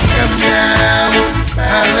 Come down,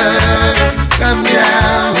 Father, come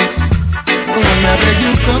down. Oh, I beg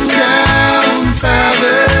you, come down,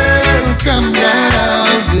 Father, come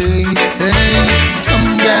down, baby. Come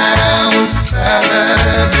down, Father,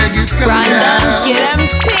 I beg you, come down. Get him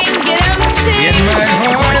ting, get him ting. In my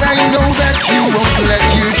heart, I know that you won't let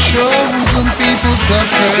your chosen people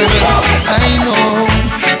suffer. I know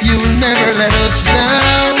you'll never let us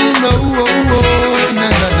down. No, no, no,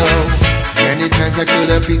 no. Many times I could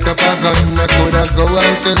have picked up a gun, I could have go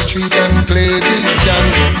out the street and played it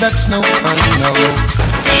down. That's no fun, no.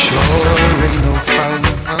 Sure ain't no fun,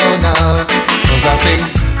 oh no. 'Cause I think,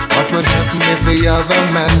 what would happen if the other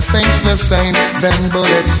man thinks the same? Then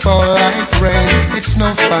bullets fall like rain. It's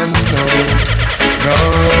no fun, no. No,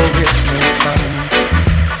 it's no fun.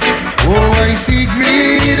 Oh, I see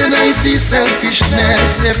greed and I see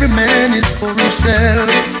selfishness. Every man is for himself.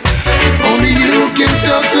 Only you can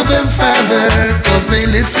talk to them, Father, cause they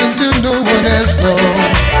listen to no one else, no.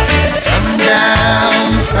 Come down,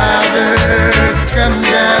 Father, come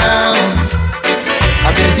down. I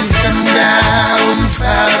beg you, come down,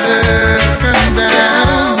 Father, come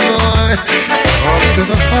down, Lord. Talk to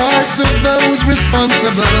the hearts of those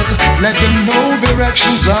responsible. Let them know their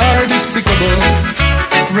actions are despicable.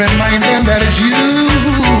 Remind them that it's you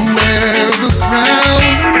who wear the crown.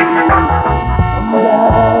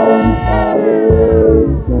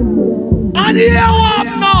 And here what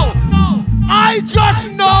now? I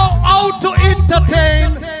just know how to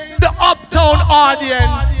entertain the uptown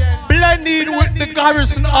audience, blending with the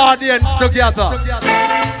Garrison audience together.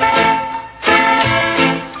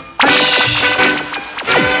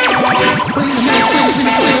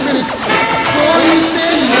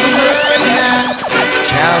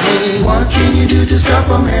 Tell me, what can you do to stop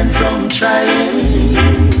a man from trying?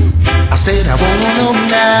 I said I wanna know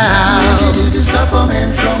now. What can you do to stop a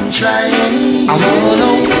man from trying? I wanna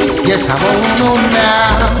know, yes I wanna know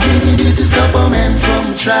now. What can you do to stop a man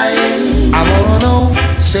from trying? I wanna know,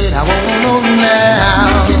 said I wanna know now.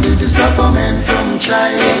 What can you do to stop a man from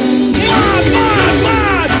trying?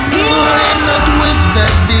 Not with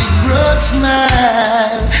that big broad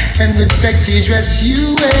smile and the sexy dress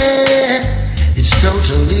you wear. It's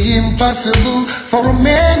totally impossible for a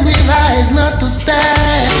man with eyes not to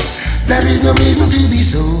stand. There is no reason to be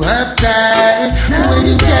so uptight when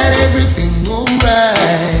you got everything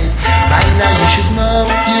alright. By now you should know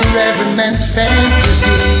you're every man's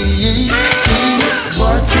fantasy.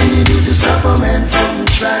 What can you do to stop a man from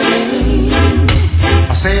trying?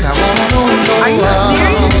 I said I wanna know. What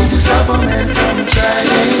can you do to stop a man from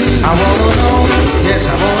trying? I wanna know. Yes,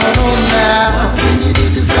 I wanna know now. What can you do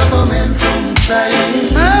to stop a man from trying?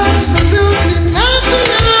 Absolutely nothing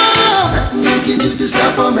at all. Nothing you can do to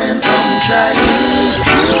stop a man from trying.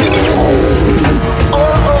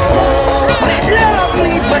 Love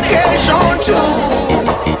needs vacation too,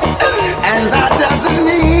 and that doesn't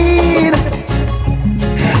mean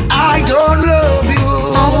I don't love you.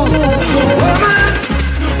 Woman,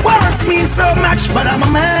 words mean so much, but I'm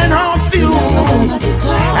a man of you,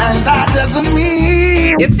 and that doesn't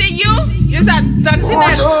mean you see you said dirty.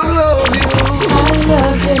 I don't love you.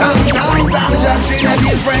 Sometimes I'm just in a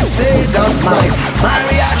different state of mind. My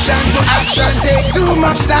reaction to action take too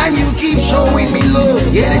much time. You keep showing me love,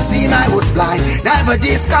 yet it seemed I was blind. Never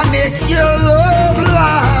disconnect your love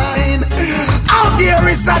line. Out there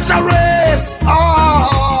is such a race.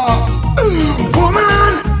 Oh,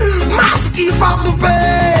 woman, must keep up the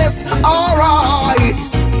pace. Alright.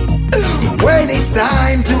 When it's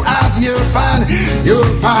time to have your fun, you'll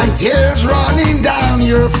find tears running down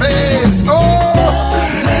your face. Oh,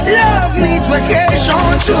 love needs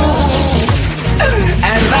vacation too,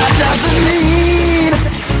 and that doesn't mean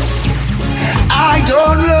I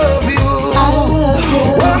don't love you.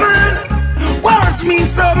 Woman, words mean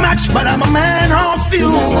so much, but I'm a man of you,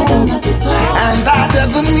 and that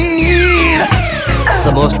doesn't mean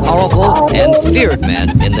the most powerful and feared man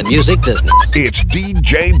in the music business. It's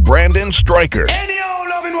DJ Brandon Stryker. Anyhow,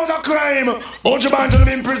 loving was a crime. Bunch of bands have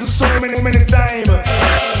been in prison so many times.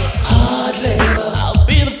 Hard labor, I'll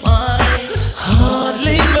be the fine. Hard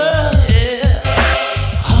labor, yeah.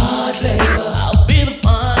 Hard labor, I'll be the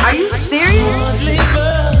fine. Are you serious? Hard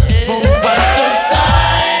labor, yeah. But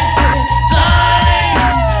time,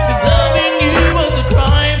 loving you was a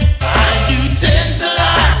crime. I do tend to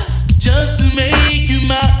lie just to make you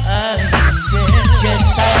mine.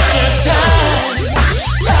 Yes, I said time.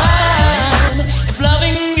 If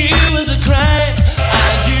loving you was a crime,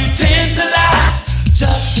 I do tend to lie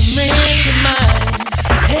just to make you mine.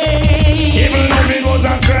 Hey, even loving was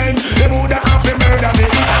a crime, they woulda have to murder me.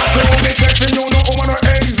 So me texting you, no woman no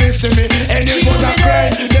exist in me. And it was a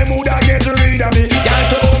crime, they woulda get rid of me. Y'all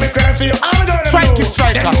to hold me cry for you, I'm gonna Strike know. it,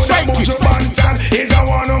 striker, Them woulda strike put it. you bantan. He's a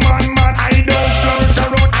one-man man, I don't flirt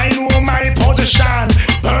around. I know my position.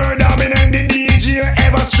 Murder me and the DJ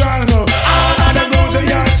ever strong. All of the girls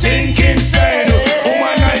they are sinking sand.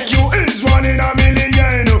 Woman like you is one in a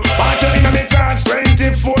million. Watch you in a me class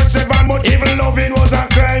 24/7, but even loving was a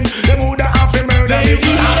crime. They woulda have to murder me.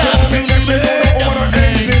 After me text me, no woman no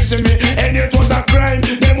exist in me, and it was a crime.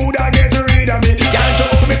 They woulda get rid of me. Y'all to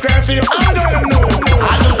hold me cry for you,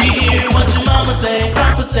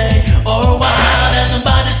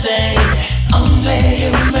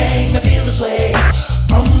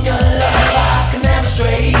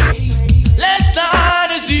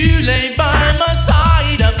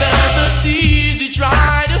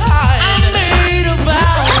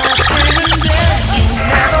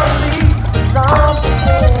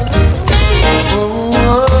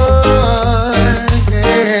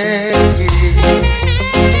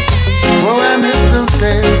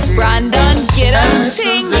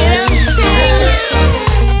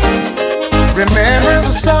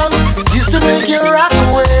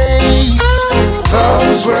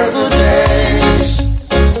 were the days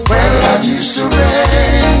when love used to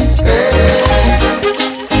reign. Hey.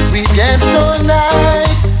 We danced all night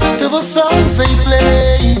to the songs they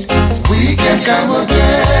played. We can come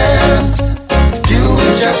again, do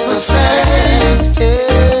it just the same.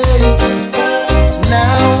 Hey.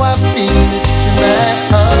 Now I feel it in my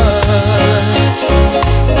heart.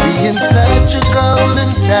 We in such a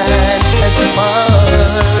golden time at the park.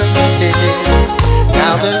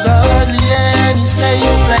 Now there's hardly any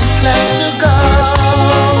safe place left to go.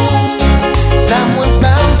 Someone's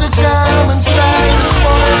bound to come and try to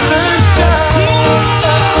spoil the show.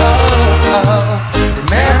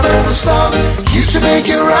 Remember the songs used to make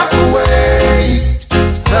you rock away.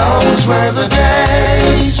 Those were the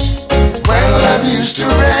days when love used to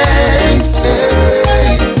reign.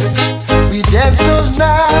 Hey. We danced all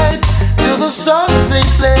night to the songs they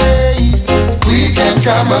played. We can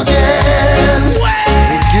come again.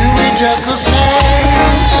 We do it just the same.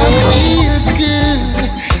 I feel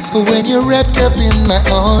good when you're wrapped up in my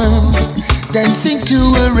arms, dancing to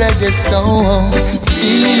a reggae song.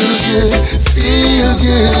 Feel good, feel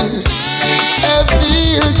good. I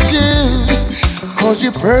feel good, 'cause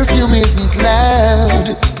your perfume isn't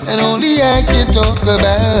loud, and only I can talk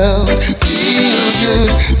about. Feel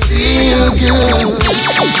good, feel good.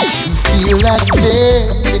 You feel like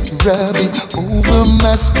velvet rubbing over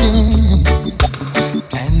my skin,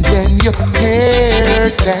 and then your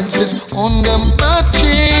hair dances under my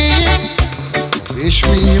chin. Wish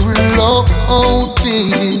we were alone,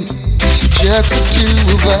 baby, just the two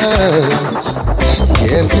of us.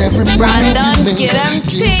 Yes, every moment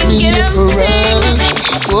gives me a rush.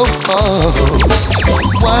 Oh, oh.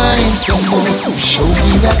 Wine some more, show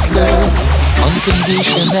me that love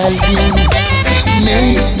unconditionally.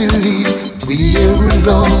 Make believe we're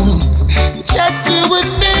alone, just you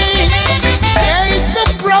and me. Take the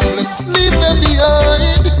problems, leave them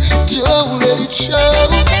behind. Don't let it show.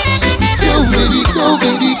 Go, baby, go,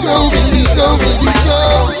 baby, go, baby, go, baby, go.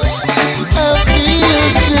 I feel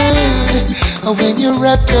good when you're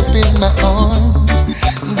wrapped up in my arms,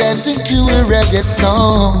 dancing to a reggae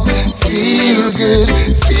song. Feel good,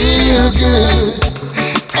 feel good.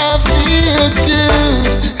 I feel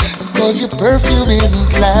good, 'cause your perfume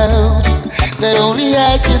isn't loud, that only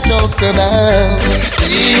I can talk about.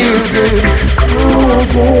 Feel good, feel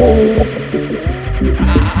good.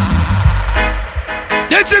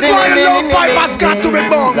 This is why the love pipe has got to be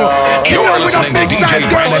bongo. You are listening to DJ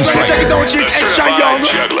Brandon Striker, the certified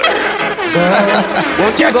juggler.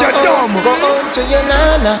 Won't you go home to your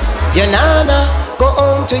nana, your nana, go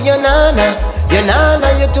home to your nana, your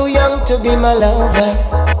nana, you're too young to be my lover.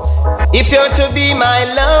 If you're to be my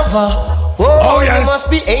lover, oh yes, you must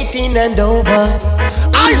be 18 and over.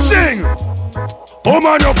 I sing. Oh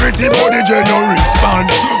man, your pretty body, J no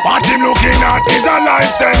response. What him looking at is a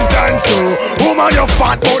life sentence. Oh man, your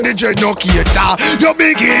fat body, J no cater. You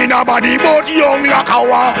big in a body, but young like a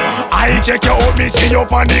war. I check you out, me see you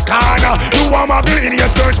on the corner. You want my girl in your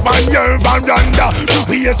skirts, man, your veranda.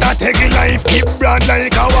 We is a taking life, keep brand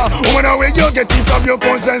like a war. Oh man, where you get it from, you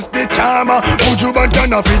possess the charmer. Put you back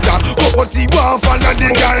down off it up. Cocotti one fan and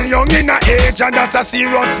the girl young in a age, and that's a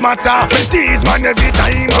serious matter. Me tease man every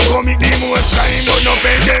time, I go meet the most time. No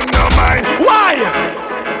pay them no mind. Why?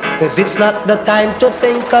 'Cause it's not the time to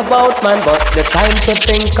think about man, but the time to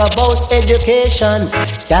think about education.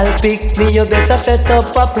 Y'all pick me, you better set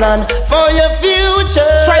up a plan for your future.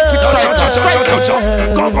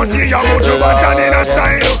 Go continue your mojo button in a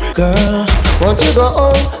style. Girl, won't you go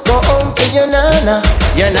home to your nana,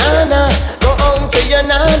 go home to your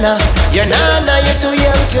nana, you're too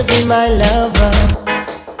young to be my lover.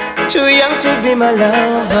 Too young to be my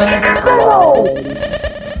lover.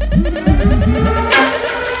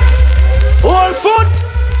 Hold foot.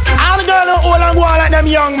 All the girls who hold and go on like them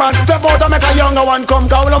young man. Step out and make a younger one come.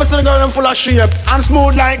 Cause we love to see the girl them full of shape and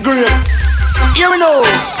smooth like grape. Here we know.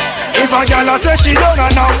 If a girl say she young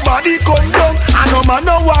and her body come down, and no man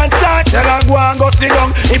no want that, tell her go and go sit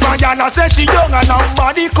down. If a girl say she young and her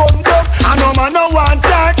body come down, and no man no want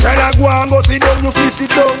that, tell her go and go sit down. You feel sit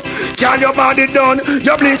down. Girl, your body done,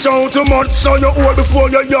 you bleach out too much, so you old before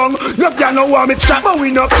you're young. No girl no want me strap, but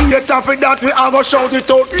we no cater for that. We a go shout it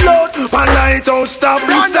out loud. One night out, stop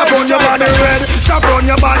on your body red, stop on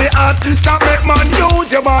your body hot, stop make man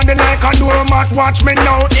use your body like a doormat. watch me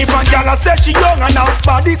now. If a girl a say she young and her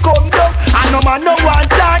body come down, and no man no want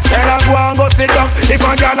that, tell her go and go sit down. If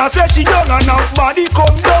a girl a say she young and her body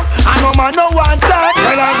come down, and no man no want that,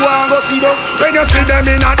 tell her go and go sit down. When you see them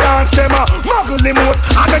in a dance, them a muggle the most,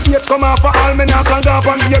 and the gates come off for all men a can go up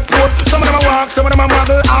and get post. Some of them a walk, some of them a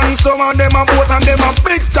muggle, and some of them a boast, and them a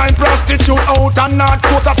big time prostitute out and not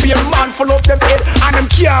post. A pay man full up them head, and them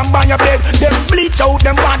can't buy your bed. Them bleach out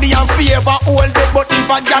them body and favor all dead. But if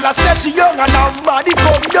a girl a say she young and her body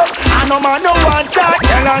come down, and no man no want that,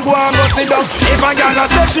 tell her go and go sit down. If a girl a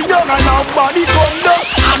say she young and her body come down,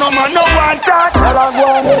 and no man no want that, tell her go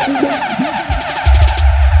and go sit down.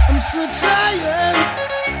 I'm so tired.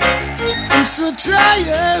 I'm so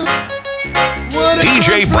tired.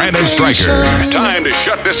 DJ Brandon Stryker, time to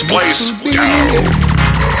shut this place down.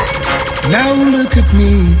 Now look at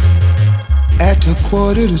me at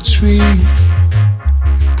 2:45.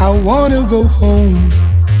 I wanna go home,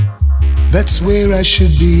 that's where I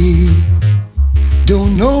should be.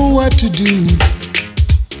 Don't know what to do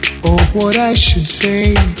or what I should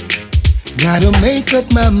say. Gotta make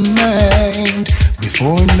up my mind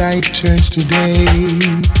before night turns to day.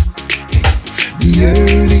 Be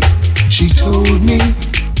early, she told me,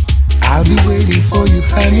 I'll be waiting for you,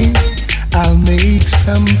 honey. I'll make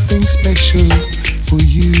something special for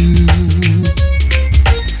you.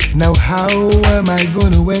 Now how am I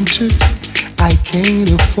gonna enter? I can't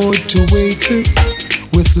afford to wake her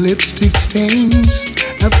with lipstick stains.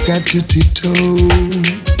 I've got to tiptoe.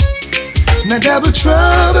 Now double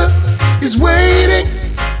trouble is waiting.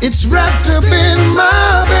 It's wrapped up in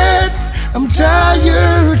my bed. I'm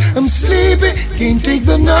tired, I'm sleepy, can't take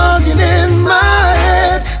the noggin in my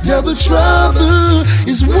head. Double trouble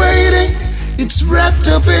is waiting. It's wrapped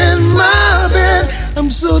up in my bed. I'm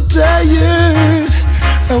so tired,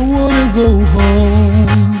 I wanna go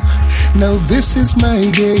home. Now this is my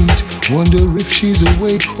gate. Wonder if she's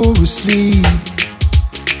awake or asleep.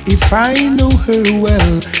 If I know her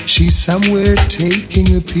well, she's somewhere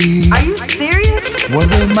taking a peek. Are you serious? What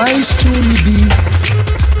will my story be?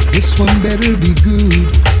 This one better be good.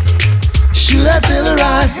 Should I tell her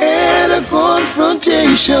I had a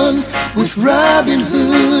confrontation with Robin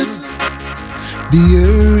Hood? Be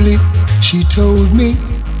early, she told me,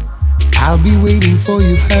 I'll be waiting for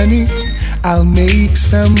you, honey. I'll make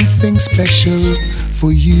something special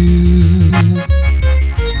for you.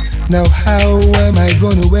 Now how am I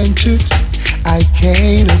gonna enter? I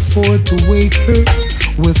can't afford to wake her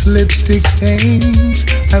with lipstick stains.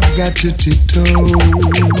 I've got to tiptoe.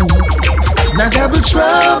 Now double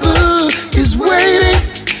trouble is waiting.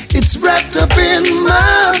 It's wrapped up in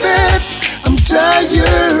my bed. I'm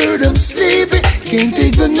tired, I'm sleepy, can't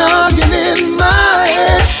take the noggin in my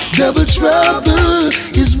head. Double trouble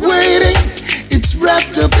is waiting. It's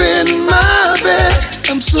wrapped up in my bed.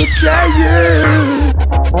 I'm so tired.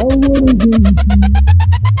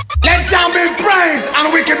 Let down be praise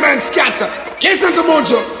and wicked men scatter. Listen to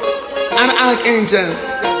Mojo and Archangel.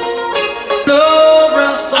 No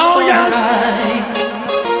rest. Oh yes.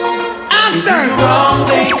 Ask them.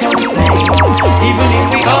 Even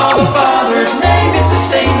if we call the Father's name, it's the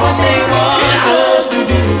same what they want us to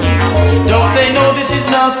do. Don't they know this is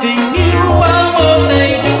nothing new? Well, won't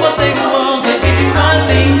they do what they want? Let me do my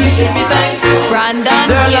thing. You should be thankful. Brandon,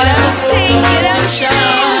 get up, ting, get up, ting.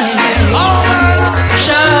 Oh man,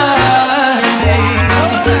 shining.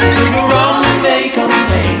 Do the wrong they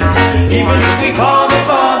complain. Even if we call the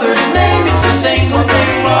Father's name, it's the same what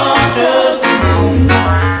they want us to do.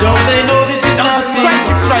 Don't they know this is nothing?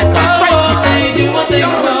 They do what they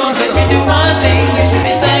want. Let me do my thing. You should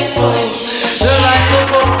be thankful. The lights of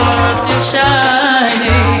both are still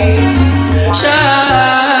shining.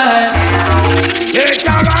 Shine. It's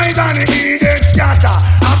alright and the Eden scatter.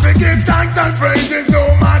 I forgive thanks and praises no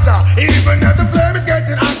matter. Even if the flame is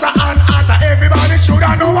getting hotter and hotter, everybody should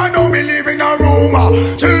have know I know me live in a room.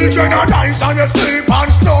 Children are nice and you sleep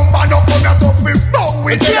and slumber. No come here so we bow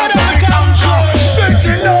with you so we come show.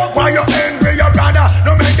 Strictly love while you envy your brother.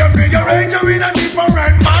 No make them rearrange you in a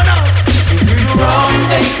different manner. If you do wrong,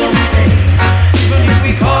 they complain. Even if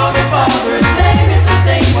we call the Father's name, it's the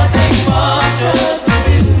same what they want us to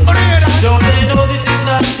do. Don't they know this is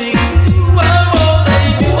nothing? Well, won't they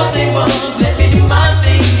do what they want? Let me do my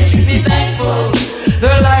thing. You should be thankful.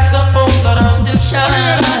 The lights of both that are still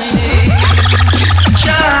shining.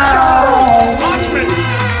 Shine. Watch me.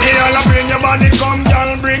 Y'all bring your body come,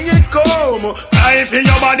 y'all bring it come. I feel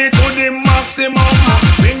your body to the maximum.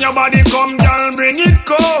 Bring your body come, y'all bring it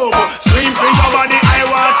come. Scream for your body, I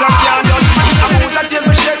want to can't just. I put a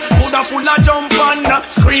table shake, put a a full of jump and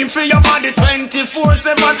scream for your body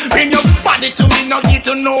 24/7. Bring your body to me, no need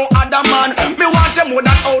to know other man. Me want you more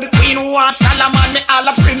than how the queen wants Solomon. Me all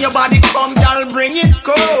bring your body, come girl, bring it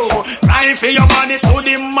go. Cry for your body to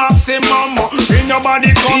the maximum. Bring your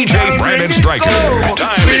body, come DJ girl, Brandon bring Stryker. it go.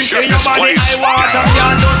 Time to shut this place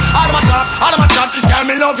down. All of my chat, tell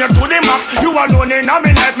me love you to the max. You alone in my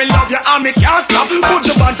life, me love you and me can't stop. Put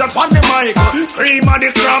your butt up on the mic, cream of the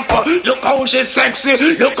crop. Look how she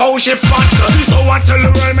sexy, look how she fat. So I tell the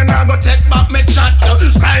world me now go take back me chat.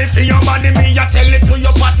 Cry for your body, me I tell it to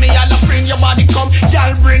your pot. Me I'll bring your body come,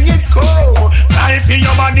 y'all bring it come. Cry for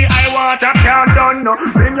your body, I want a can't done.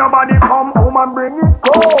 Bring your body come home and bring it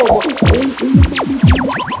come.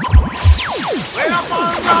 When I'm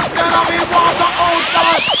on rock, then I be walk out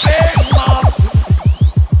for Spain, man.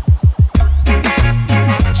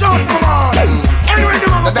 Just come on. Anyway, the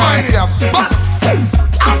mama find it. Bus,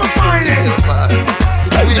 I'ma find it.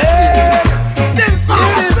 Sing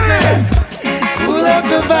fast, pull up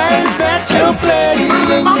the vibes that you're playing.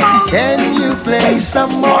 Can you play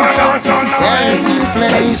some more? Can you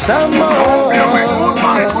play some more?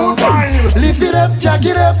 Lift it up, jack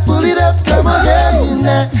it up, pull it up, come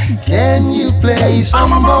again. Can you play some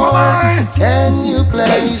more? Can you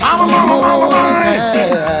play some more?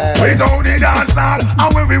 Without the dance hall,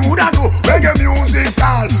 and where we woulda go, reggae music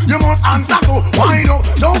call. You must answer to wind up,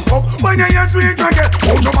 jump up. When you hear sweet reggae,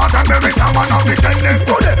 hold your mouth and bury someone of the tell them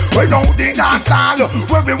to them. Without the dance hall,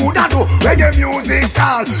 where we woulda go, reggae music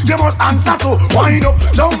call. You must answer to wind up,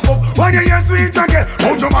 jump up. When you hear sweet reggae,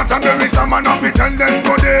 hold your mouth and bury someone of the tell them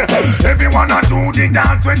to them. Everyone a do the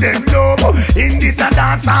dance when them love. In this a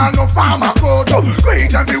dance hall, no farmer go to.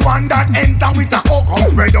 Great everyone that enter with a hook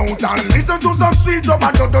and spread out and listen to some sweet dub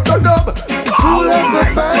and dub. Pull up the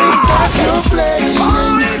vibes that you're playing.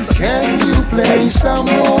 Can you play some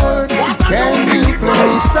more? Can you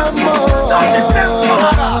play some more?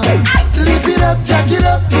 Lift it up, jack it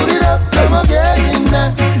up, pull it up, come again.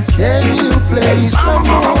 Can you play some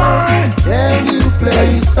more? Can you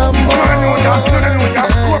play some more?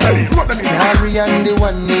 Harry and the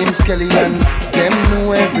one named Skeleton, them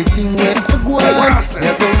know everything where to go on.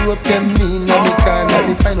 Never rope them in on the corner.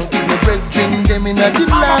 They find out if my brethren them in the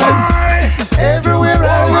land. Everywhere I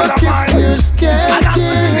look is clear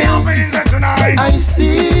skanking. I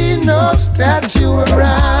see no statue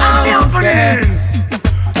around.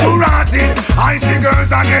 Too rotted, I see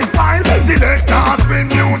girls and get wild. Selectors spin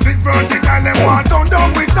music versatile. Them want on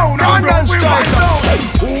down with sound and rock with my sound.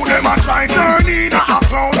 Who them a try turn in a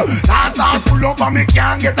clown? Dance all full up and me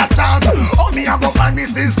can't get a chance. Oh me a go find me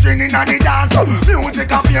still stringing on the dance.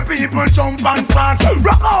 Music of your people jump and prance.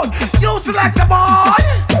 Rock out, you select the boy.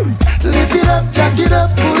 Lift it up, jack it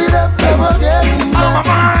up, pull it up, come again.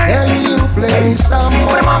 Can you play some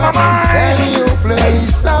more? Can you play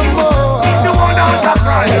some more? The one dance a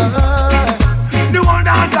cry. The one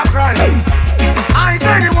dance a cry. I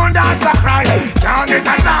say the one dance a cry. Can't get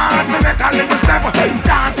a chance to make a little step.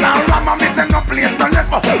 Dance and ram and missing no place to left.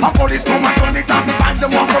 A police come and turn it off the vibes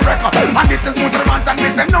and walk for record. And this is much revant and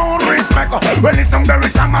missing no respect. Well listen very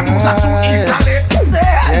some man who's a true Italy.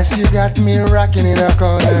 Yes, you got me rocking in a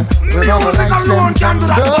corner. With all the lights them can do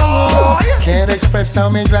that. Can't express how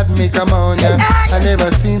me glad me come on, yeah. I never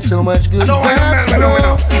seen so much good vibes,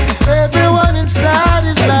 bro. Everyone inside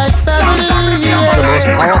is like family. The most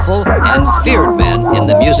powerful and feared man in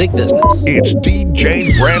the music business. It's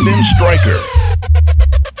DJ Brandon Stryker.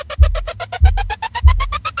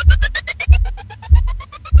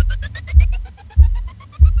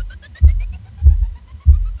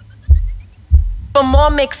 For more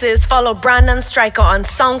mixes, follow Brandon Stryker on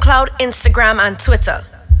SoundCloud, Instagram, and Twitter.